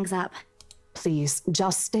wrap things up. Please,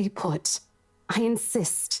 just stay put. I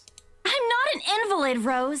insist. I'm not an invalid,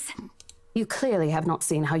 Rose. You clearly have not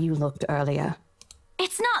seen how you looked earlier.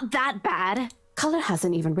 It's not that bad. Color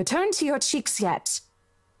hasn't even returned to your cheeks yet.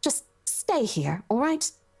 Just stay here, all right?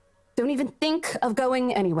 Don't even think of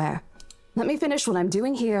going anywhere. Let me finish what I'm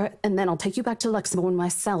doing here, and then I'll take you back to Luxembourg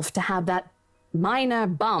myself to have that minor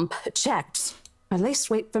bump checked. At least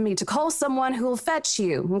wait for me to call someone who'll fetch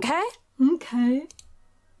you, okay? Okay.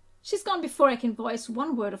 She's gone before I can voice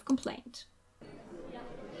one word of complaint.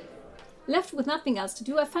 Left with nothing else to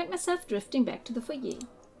do, I find myself drifting back to the foyer.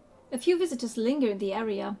 A few visitors linger in the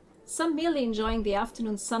area, some merely enjoying the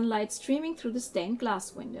afternoon sunlight streaming through the stained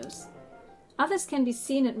glass windows. Others can be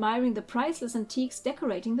seen admiring the priceless antiques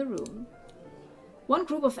decorating the room. One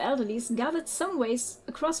group of elderlies, gathered some ways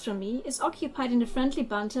across from me, is occupied in a friendly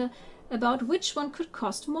banter about which one could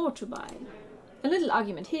cost more to buy. A little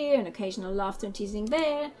argument here, an occasional laughter and teasing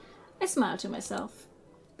there. I smile to myself.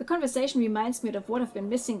 The conversation reminds me of what I've been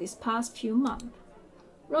missing these past few months.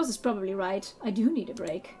 Rose is probably right. I do need a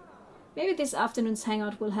break. Maybe this afternoon's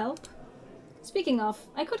hangout will help. Speaking of,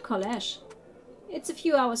 I could call Ash. It's a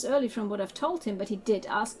few hours early from what I've told him, but he did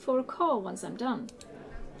ask for a call once I'm done.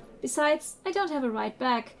 Besides, I don't have a ride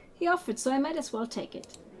back. He offered, so I might as well take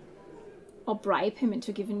it. Or bribe him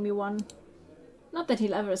into giving me one. Not that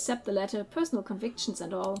he'll ever accept the letter, personal convictions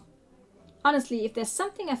and all. Honestly, if there's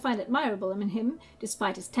something I find admirable in him,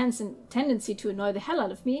 despite his tendency to annoy the hell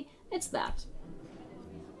out of me, it's that.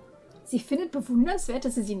 Sie findet bewundernswert,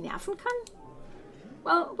 dass sie nerven kann?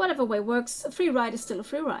 Well, whatever way works, a free ride is still a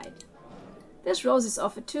free ride. There's Rose's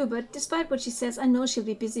offer too, but despite what she says, I know she'll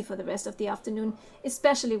be busy for the rest of the afternoon,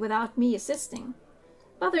 especially without me assisting.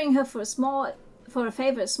 Bothering her for a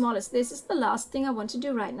favor as small as this is the last thing I want to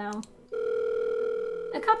do right now.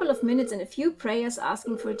 A couple of minutes and a few prayers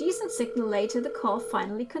asking for a decent signal later, the call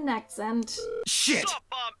finally connects and... Shit! Sup,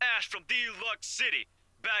 I'm Ash from Deluxe City.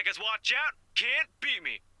 Baggers, watch out, can't beat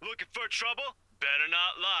me. Looking for trouble? Better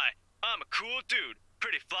not lie. I'm a cool dude,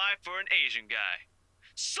 pretty fly for an Asian guy.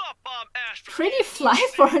 Sup, I'm Ash from Pretty fly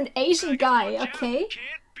for an Asian guy, okay?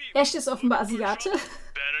 Ash ist offenbar Asiate.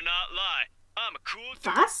 Better not lie. I'm a cool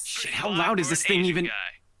dude. Was? Shit, how loud is this thing even?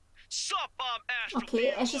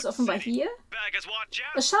 Okay, Ash ist offenbar hier.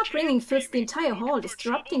 A sharp ringing fills the entire hall,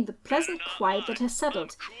 disrupting the pleasant quiet that has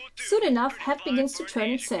settled. Soon enough, head begins to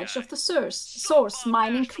turn in search of the source,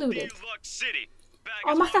 mine included.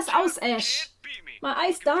 Oh, mach das aus, Ash! My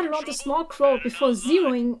eyes dart around the small crowd before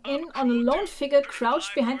zeroing in on a lone figure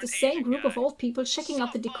crouched behind the same group of old people checking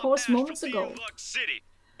out the decors moments ago.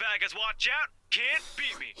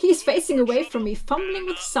 He's facing away from me, fumbling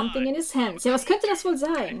with something in his hands. Ja, was könnte das wohl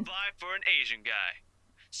sein?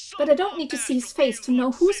 But I don't need to see his face to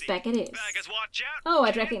know whose bag it is. Oh,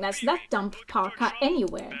 I'd recognize that dumb parka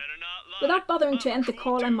anywhere. Without bothering to end the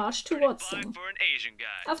call, I marched towards him.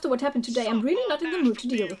 After what happened today, I'm really not in the mood to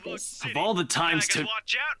deal with this. Of all the times to...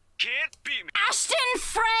 Ashton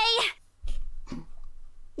Frey!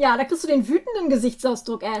 Ja, da kriegst du den wütenden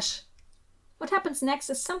Gesichtsausdruck, Ash. What happens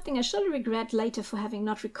next is something I shall regret later for having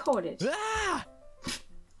not recorded. Ah!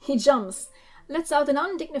 He jumps, lets out an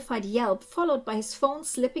undignified yelp, followed by his phone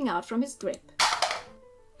slipping out from his grip.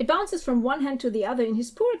 It bounces from one hand to the other in his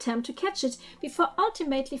poor attempt to catch it before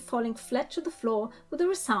ultimately falling flat to the floor with a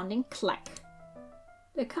resounding clack.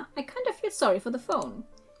 I kind of feel sorry for the phone.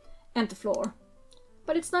 And the floor.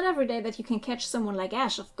 But it's not every day that you can catch someone like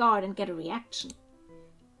Ash off guard and get a reaction.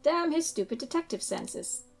 Damn his stupid detective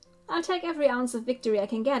senses. I'll take every ounce of victory I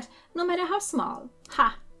can get, no matter how small.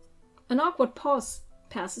 Ha! An awkward pause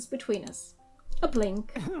passes between us. A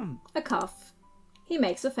blink. A cough. He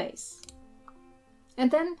makes a face. And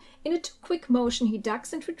then, in a too-quick motion, he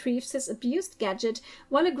ducks and retrieves his abused gadget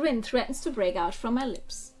while a grin threatens to break out from my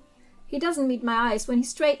lips. He doesn't meet my eyes when he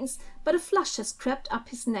straightens, but a flush has crept up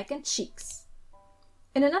his neck and cheeks.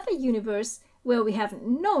 In another universe, where we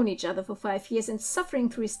haven't known each other for 5 years and suffering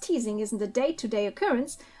through his teasing isn't a day-to-day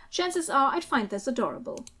occurrence, chances are I'd find this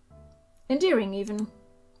adorable. Endearing, even.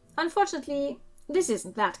 Unfortunately, this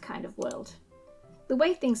isn't that kind of world. The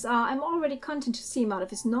way things are, I'm already content to see him out of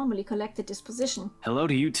his normally collected disposition. Hello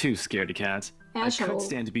to you too, scaredy cat. I could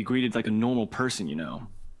stand to be greeted like a normal person, you know.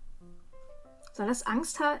 Soll das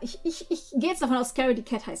Angsthase? Ich gehe jetzt davon aus, Scaredy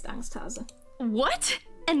Cat heißt Angsthase. What?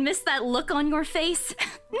 And miss that look on your face?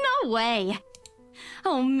 No way.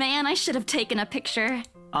 Oh man, I should have taken a picture.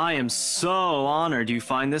 I am so honored you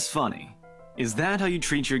find this funny. Is that how you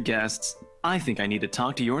treat your guests? I think I need to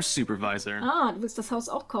talk to your supervisor. Ah, du willst das Haus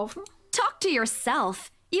auch kaufen? Talk to yourself.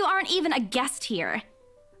 You aren't even a guest here.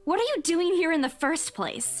 What are you doing here in the first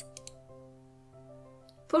place?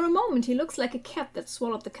 For a moment, he looks like a cat that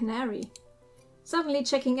swallowed the canary. Suddenly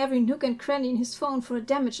checking every nook and cranny in his phone for a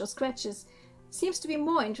damage or scratches seems to be a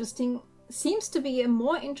more interesting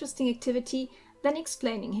activity than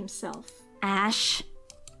explaining himself. Ash.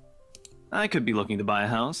 I could be looking to buy a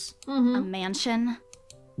house. A mansion.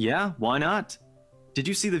 Yeah, why not? Did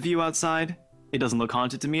you see the view outside? It doesn't look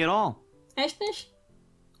haunted to me at all. Echt nicht?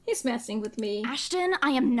 He's messing with me. Ashton,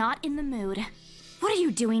 I am not in the mood. What are you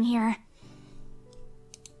doing here?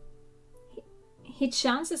 He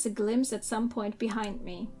chances a glimpse at some point behind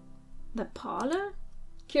me. The parlor?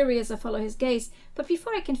 Curious, I follow his gaze, but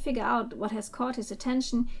before I can figure out what has caught his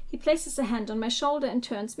attention, he places a hand on my shoulder and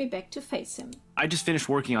turns me back to face him. I just finished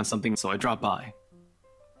working on something, so I dropped by.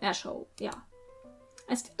 Asshole, yeah.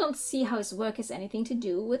 I still don't see how his work has anything to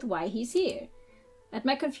do with why he's here. At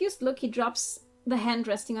my confused look, he drops the hand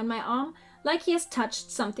resting on my arm, like he has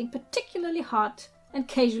touched something particularly hot, and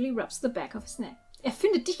casually rubs the back of his neck.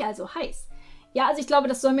 Findet dich also heiß. Ja, also ich glaube,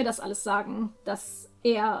 das soll mir das alles sagen, dass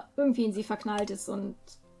irgendwie in sie verknallt ist und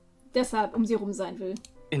deshalb um sie rum sein will.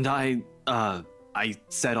 And I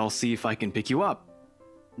said I'll see if I can pick you up.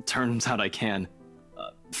 Turns out I can.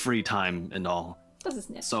 Free time and all. Das ist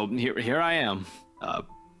nett. So here I am.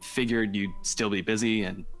 Figured you'd still be busy,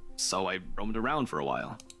 and so I roamed around for a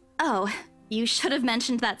while. Oh, you should have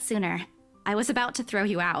mentioned that sooner. I was about to throw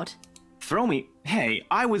you out. Throw me? Hey,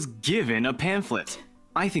 I was given a pamphlet.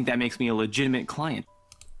 I think that makes me a legitimate client.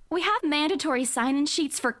 We have mandatory sign-in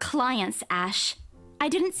sheets for clients, Ash. I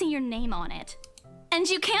didn't see your name on it. And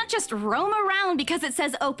you can't just roam around because it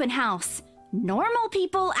says open house. Normal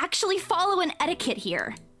people actually follow an etiquette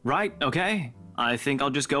here. Right, okay. I think I'll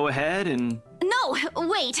just go ahead and... No,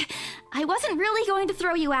 wait. I wasn't really going to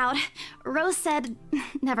throw you out. Rose said...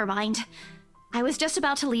 Never mind. I was just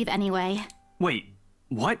about to leave anyway. Wait,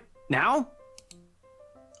 what? Now?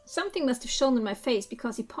 Something must have shown in my face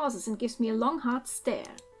because he pauses and gives me a long, hard stare.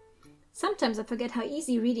 Sometimes I forget how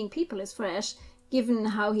easy reading people is for Ash, given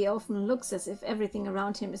how he often looks as if everything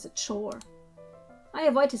around him is a chore. I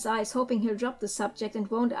avoid his eyes, hoping he'll drop the subject and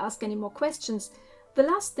won't ask any more questions. The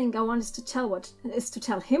last thing I want is to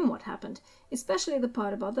tell him what happened, especially the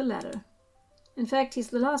part about the letter. In fact, he's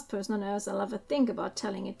the last person on earth I'll ever think about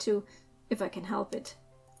telling it to, if I can help it.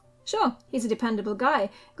 Sure, he's a dependable guy.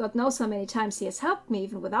 God knows how many times he has helped me,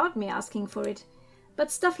 even without me asking for it.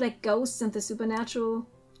 But stuff like ghosts and the supernatural,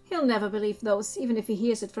 he'll never believe those, even if he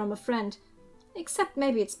hears it from a friend. Except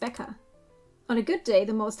maybe it's Becca. On a good day,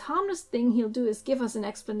 the most harmless thing he'll do is give us an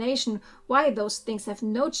explanation why those things have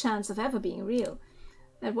no chance of ever being real.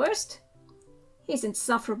 At worst, he's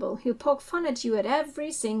insufferable. He'll poke fun at you at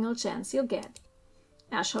every single chance he'll get.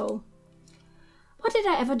 Asshole. What did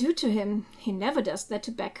I ever do to him? He never does that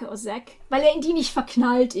to Becca or Zack, weil in die nicht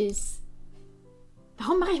verknallt ist.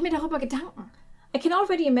 Warum mache ich mir darüber Gedanken? I can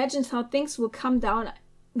already imagine how things will come down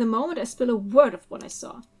the moment I spill a word of what I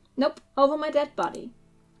saw. Nope, over my dead body.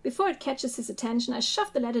 Before it catches his attention, I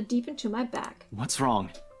shove the letter deep into my bag. What's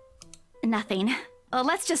wrong? Nothing.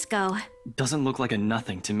 Let's just go. Doesn't look like a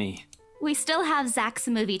nothing to me. We still have Zach's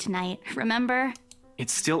movie tonight, remember?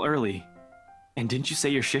 It's still early. And didn't you say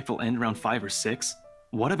your shift will end around 5 or 6?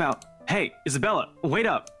 What about... Hey, Isabella, wait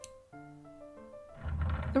up!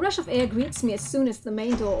 A rush of air greets me as soon as the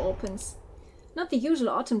main door opens. Not the usual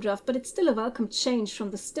autumn draft, but it's still a welcome change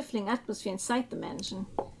from the stifling atmosphere inside the mansion.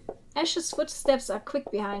 Ash's footsteps are quick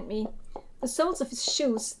behind me, the soles of his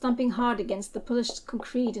shoes thumping hard against the polished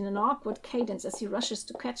concrete in an awkward cadence as he rushes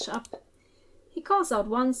to catch up. He calls out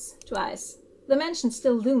once, twice. The mansion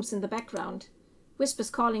still looms in the background. Whispers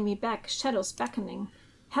calling me back, shadows beckoning.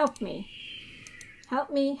 Help me. Help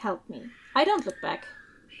me, help me. I don't look back.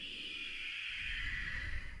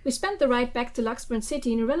 We spent the ride back to Luxburn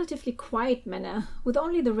City in a relatively quiet manner, with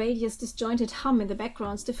only the radio's disjointed hum in the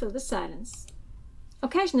backgrounds to fill the silence.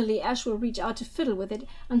 Occasionally, Ash will reach out to fiddle with it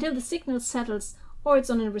until the signal settles or it's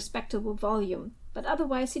on a respectable volume, but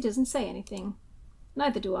otherwise he doesn't say anything.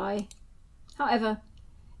 Neither do I. However,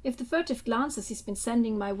 if the furtive glances he's been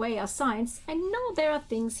sending my way are signs, I know there are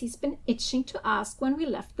things he's been itching to ask when we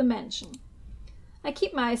left the mansion. I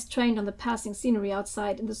keep my eyes trained on the passing scenery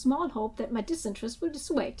outside in the small hope that my disinterest will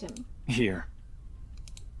dissuade him. Here.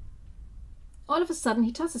 All of a sudden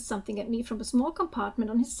he tosses something at me from a small compartment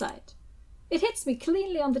on his side. It hits me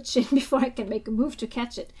cleanly on the chin before I can make a move to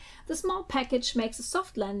catch it. The small package makes a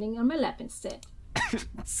soft landing on my lap instead.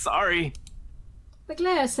 Sorry. The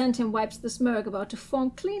glare I sent him wipes the smirk about to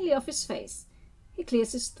form cleanly off his face. He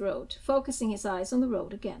clears his throat, focusing his eyes on the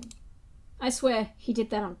road again. I swear he did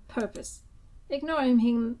that on purpose. Ignoring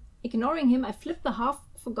him, I flipped the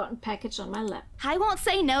half-forgotten package on my lap. I won't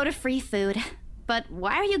say no to free food, but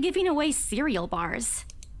why are you giving away cereal bars?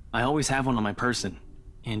 I always have one on my person,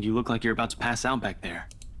 and you look like you're about to pass out back there.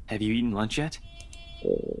 Have you eaten lunch yet?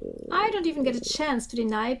 I don't even get a chance to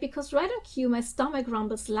deny it because right on cue my stomach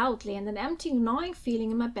rumbles loudly and an empty, gnawing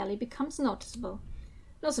feeling in my belly becomes noticeable.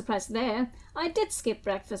 No surprise there. I did skip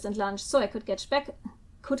breakfast and lunch so I could catch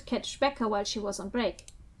Becca while she was on break.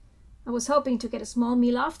 I was hoping to get a small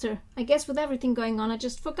meal after. I guess with everything going on I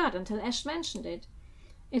just forgot until Ash mentioned it.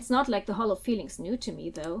 It's not like the hollow feeling's new to me,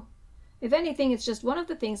 though. If anything, it's just one of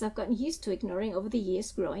the things I've gotten used to ignoring over the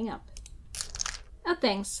years growing up. Oh,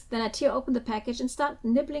 thanks. Then I tear open the package and start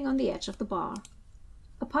nibbling on the edge of the bar.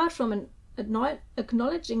 Apart from an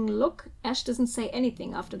acknowledging look, Ash doesn't say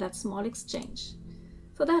anything after that small exchange.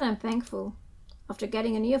 For that I'm thankful. After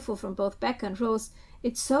getting an earful from both Becca and Rose,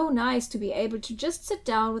 it's so nice to be able to just sit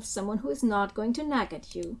down with someone who is not going to nag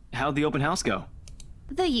at you. How'd the open house go?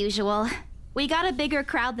 The usual. We got a bigger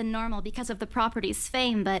crowd than normal because of the property's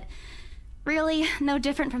fame, but really no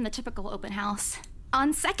different from the typical open house.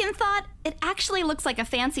 On second thought, it actually looks like a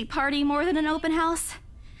fancy party more than an open house.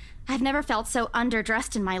 I've never felt so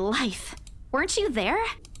underdressed in my life. Weren't you there?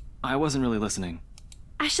 I wasn't really listening.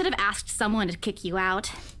 I should have asked someone to kick you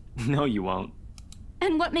out. No, you won't.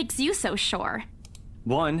 And what makes you so sure?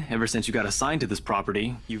 One, ever since you got assigned to this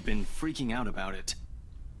property, you've been freaking out about it.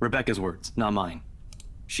 Rebecca's words, not mine.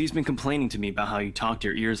 She's been complaining to me about how you talked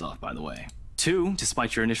your ears off, by the way. Two,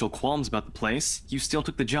 despite your initial qualms about the place, you still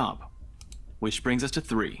took the job. Which brings us to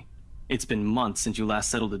three. It's been months since you last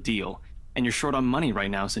settled a deal, and you're short on money right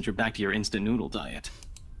now since you're back to your instant noodle diet.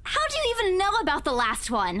 How do you even know about the last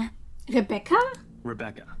one? Rebecca?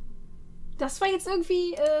 Rebecca. Das war jetzt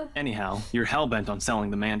irgendwie, Anyhow, you're hell-bent on selling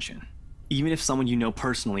the mansion. Even if someone you know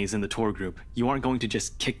personally is in the tour group, you aren't going to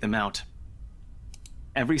just kick them out.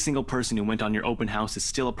 Every single person who went on your open house is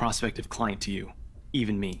still a prospective client to you.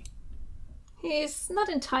 Even me. He's not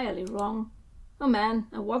entirely wrong. Oh man,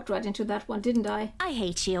 I walked right into that one, didn't I? I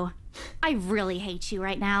hate you. I really hate you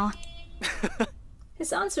right now.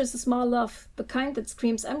 His answer is a small laugh, the kind that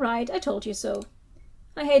screams, I'm right, I told you so.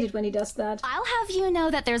 I hate it when he does that. I'll have you know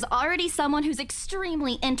that there's already someone who's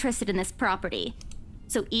extremely interested in this property.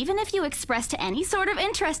 So even if you expressed any sort of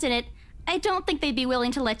interest in it, I don't think they'd be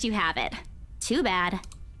willing to let you have it. Too bad.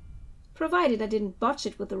 Provided I didn't botch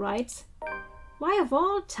it with the Wrights. Why of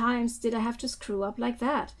all times did I have to screw up like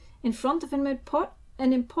that? In front of an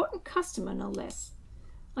important customer, no less.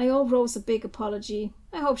 I owe Rose a big apology.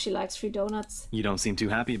 I hope she likes free donuts. You don't seem too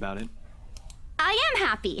happy about it. I am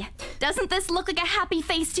happy. Doesn't this look like a happy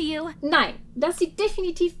face to you? Nein, das sieht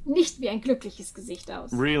definitiv nicht wie ein glückliches Gesicht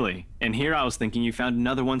aus. Really? And here I was thinking you found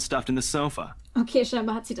another one stuffed in the sofa. Okay,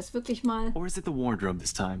 scheinbar hat sie das wirklich mal. Or is it the wardrobe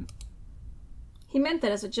this time? He meant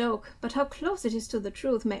that as a joke, but how close it is to the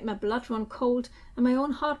truth made my blood run cold and my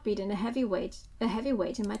own heartbeat in a heavy weight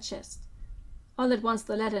in my chest. All at once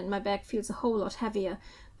the letter in my bag feels a whole lot heavier,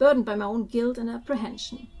 burdened by my own guilt and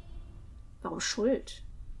apprehension. Warum Schuld?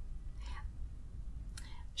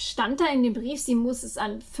 Stand da in dem Brief, sie muss es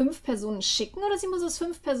an 5 Personen schicken oder sie muss es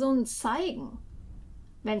 5 Personen zeigen?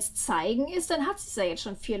 Wenn es zeigen ist, dann hat sie es ja jetzt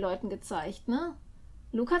schon 4 Leuten gezeigt, ne?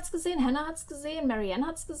 Luke hat's gesehen, Hannah hat's gesehen, Marianne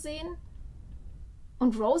hat's gesehen.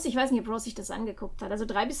 Und Rose, ich weiß nicht, ob Rose sich das angeguckt hat. Also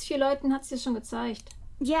 3 bis 4 Leuten hat sie es schon gezeigt.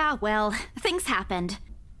 Yeah, well, things happened.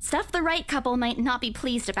 Stuff the right couple might not be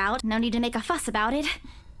pleased about. No need to make a fuss about it.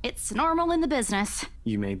 It's normal in the business.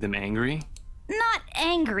 You made them angry? Not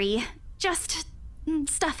angry. Just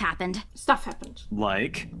stuff happened. Stuff happened.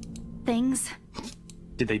 Like? Things.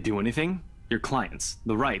 Did they do anything? Your clients,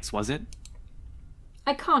 the Wrights, was it?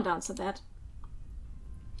 I can't answer that.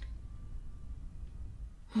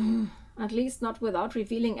 At least not without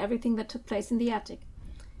revealing everything that took place in the attic.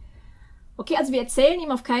 Okay, also wir erzählen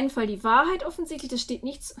ihm auf keinen Fall die Wahrheit offensichtlich. Das steht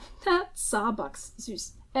nichts. Starbucks,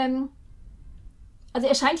 süß. Also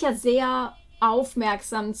er scheint ja sehr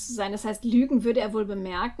aufmerksam zu sein. Das heißt, Lügen würde er wohl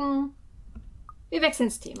bemerken. Wir wechseln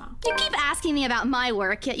ins Thema. You keep asking me about my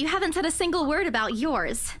work, yet you haven't said a single word about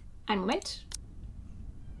yours. Einen Moment.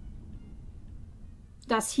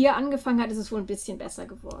 Da es hier angefangen hat, ist es wohl ein bisschen besser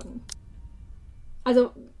geworden.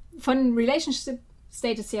 Also von Relationship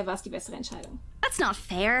Status her war es die bessere Entscheidung. That's not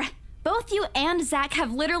fair. Both you and Zach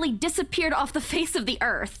have literally disappeared off the face of the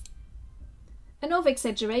earth. An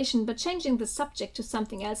over-exaggeration, but changing the subject to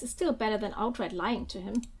something else is still better than outright lying to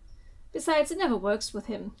him. Besides, it never works with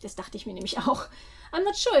him. Das dachte ich mir nämlich auch. I'm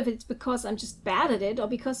not sure if it's because I'm just bad at it or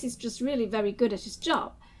because he's just really very good at his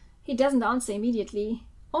job. He doesn't answer immediately,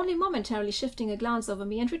 only momentarily shifting a glance over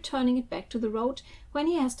me and returning it back to the road when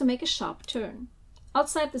he has to make a sharp turn.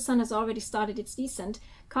 Outside, the sun has already started its descent,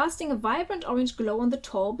 casting a vibrant orange glow on the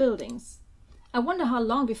tall buildings. I wonder how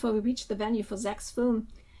long before we reach the venue for Zach's film.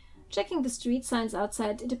 Checking the street signs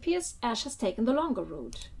outside, it appears Ash has taken the longer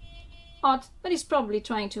route. Odd, but he's probably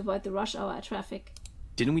trying to avoid the rush hour traffic.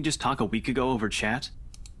 Didn't we just talk a week ago over chat?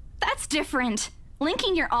 That's different.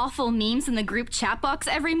 Linking your awful memes in the group chat box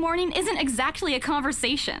every morning isn't exactly a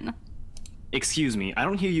conversation. Excuse me, I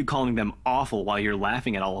don't hear you calling them awful while you're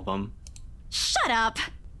laughing at all of them. Shut up!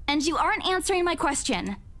 And you aren't answering my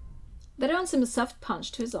question. That earns him a soft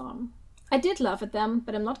punch to his arm. I did laugh at them,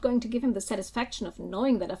 but I'm not going to give him the satisfaction of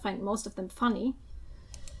knowing that I find most of them funny.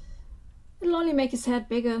 It'll only make his head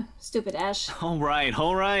bigger, stupid Ash. All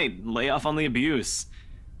right, lay off on the abuse.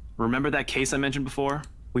 Remember that case I mentioned before?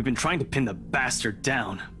 We've been trying to pin the bastard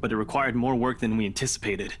down, but it required more work than we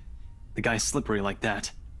anticipated. The guy's slippery like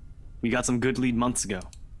that. We got some good lead months ago.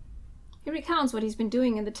 He recounts what he's been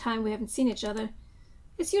doing in the time we haven't seen each other.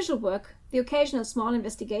 His usual work, the occasional small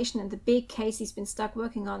investigation and the big case he's been stuck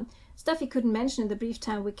working on, stuff he couldn't mention in the brief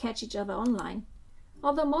time we catch each other online.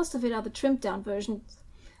 Although most of it are the trimmed-down versions.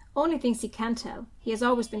 Only things he can tell. He has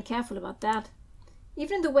always been careful about that.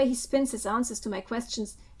 Even in the way he spins his answers to my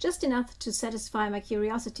questions, just enough to satisfy my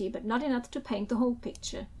curiosity, but not enough to paint the whole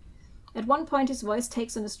picture. At one point his voice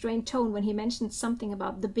takes on a strained tone when he mentions something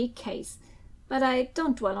about the big case, but I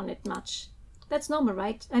don't dwell on it much. That's normal,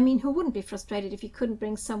 right? I mean, who wouldn't be frustrated if you couldn't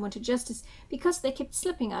bring someone to justice because they kept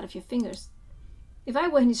slipping out of your fingers? If I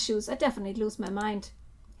were in his shoes, I'd definitely lose my mind.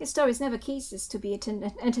 His stories never ceases to be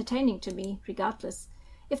entertaining to me, regardless.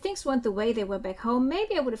 If things weren't the way they were back home,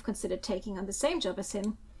 maybe I would have considered taking on the same job as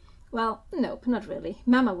him. Well, nope, not really.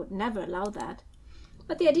 Mama would never allow that.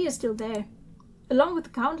 But the idea is still there. Along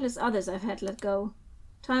with countless others I've had let go.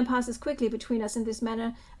 Time passes quickly between us in this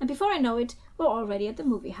manner, and before I know it, we're already at the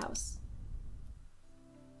movie house.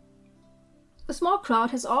 A small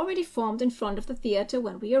crowd has already formed in front of the theater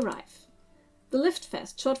when we arrive. The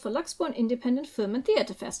Liftfest, short for Luxembourg Independent Film and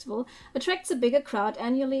Theatre Festival, attracts a bigger crowd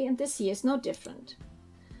annually, and this year is no different.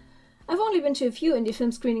 I've only been to a few indie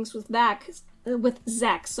film screenings with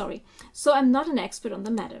Zach, so I'm not an expert on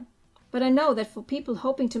the matter. But I know that for people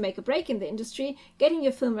hoping to make a break in the industry, getting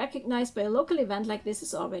your film recognized by a local event like this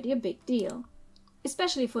is already a big deal.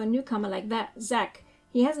 Especially for a newcomer like Zach.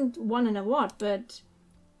 He hasn't won an award, but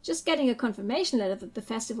just getting a confirmation letter that the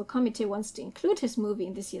festival committee wants to include his movie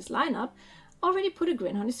in this year's lineup already put a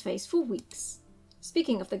grin on his face for weeks.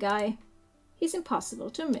 Speaking of the guy, he's impossible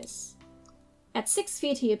to miss. At 6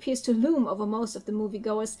 feet he appears to loom over most of the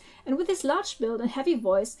moviegoers, and with his large build and heavy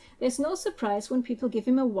voice, there's no surprise when people give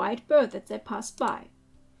him a wide berth as they pass by.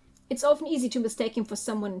 It's often easy to mistake him for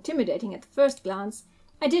someone intimidating at the first glance.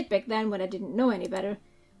 I did back then when I didn't know any better.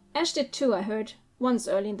 Ash did too, I heard, once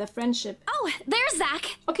early in their friendship. Oh, there's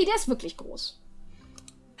Zach! Okay, der ist wirklich groß.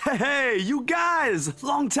 Hey, you guys!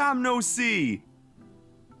 Long time no see!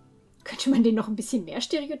 Könnte man den noch ein bisschen mehr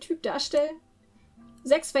stereotyp darstellen?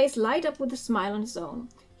 Zach's face light up with a smile on his own.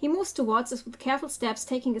 He moves towards us with careful steps,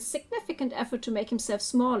 taking a significant effort to make himself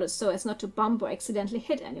smaller so as not to bump or accidentally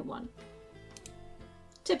hit anyone.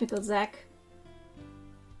 Typical Zach.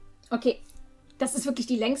 Okay, das ist wirklich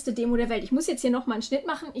die längste Demo der Welt. Ich muss jetzt hier nochmal einen Schnitt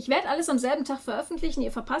machen. Ich werde alles am selben Tag veröffentlichen,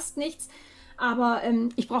 ihr verpasst nichts. Aber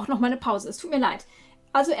ich brauche noch mal eine Pause. Es tut mir leid.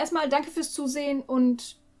 Also erstmal danke fürs Zusehen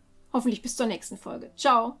und hoffentlich bis zur nächsten Folge.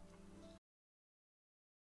 Ciao!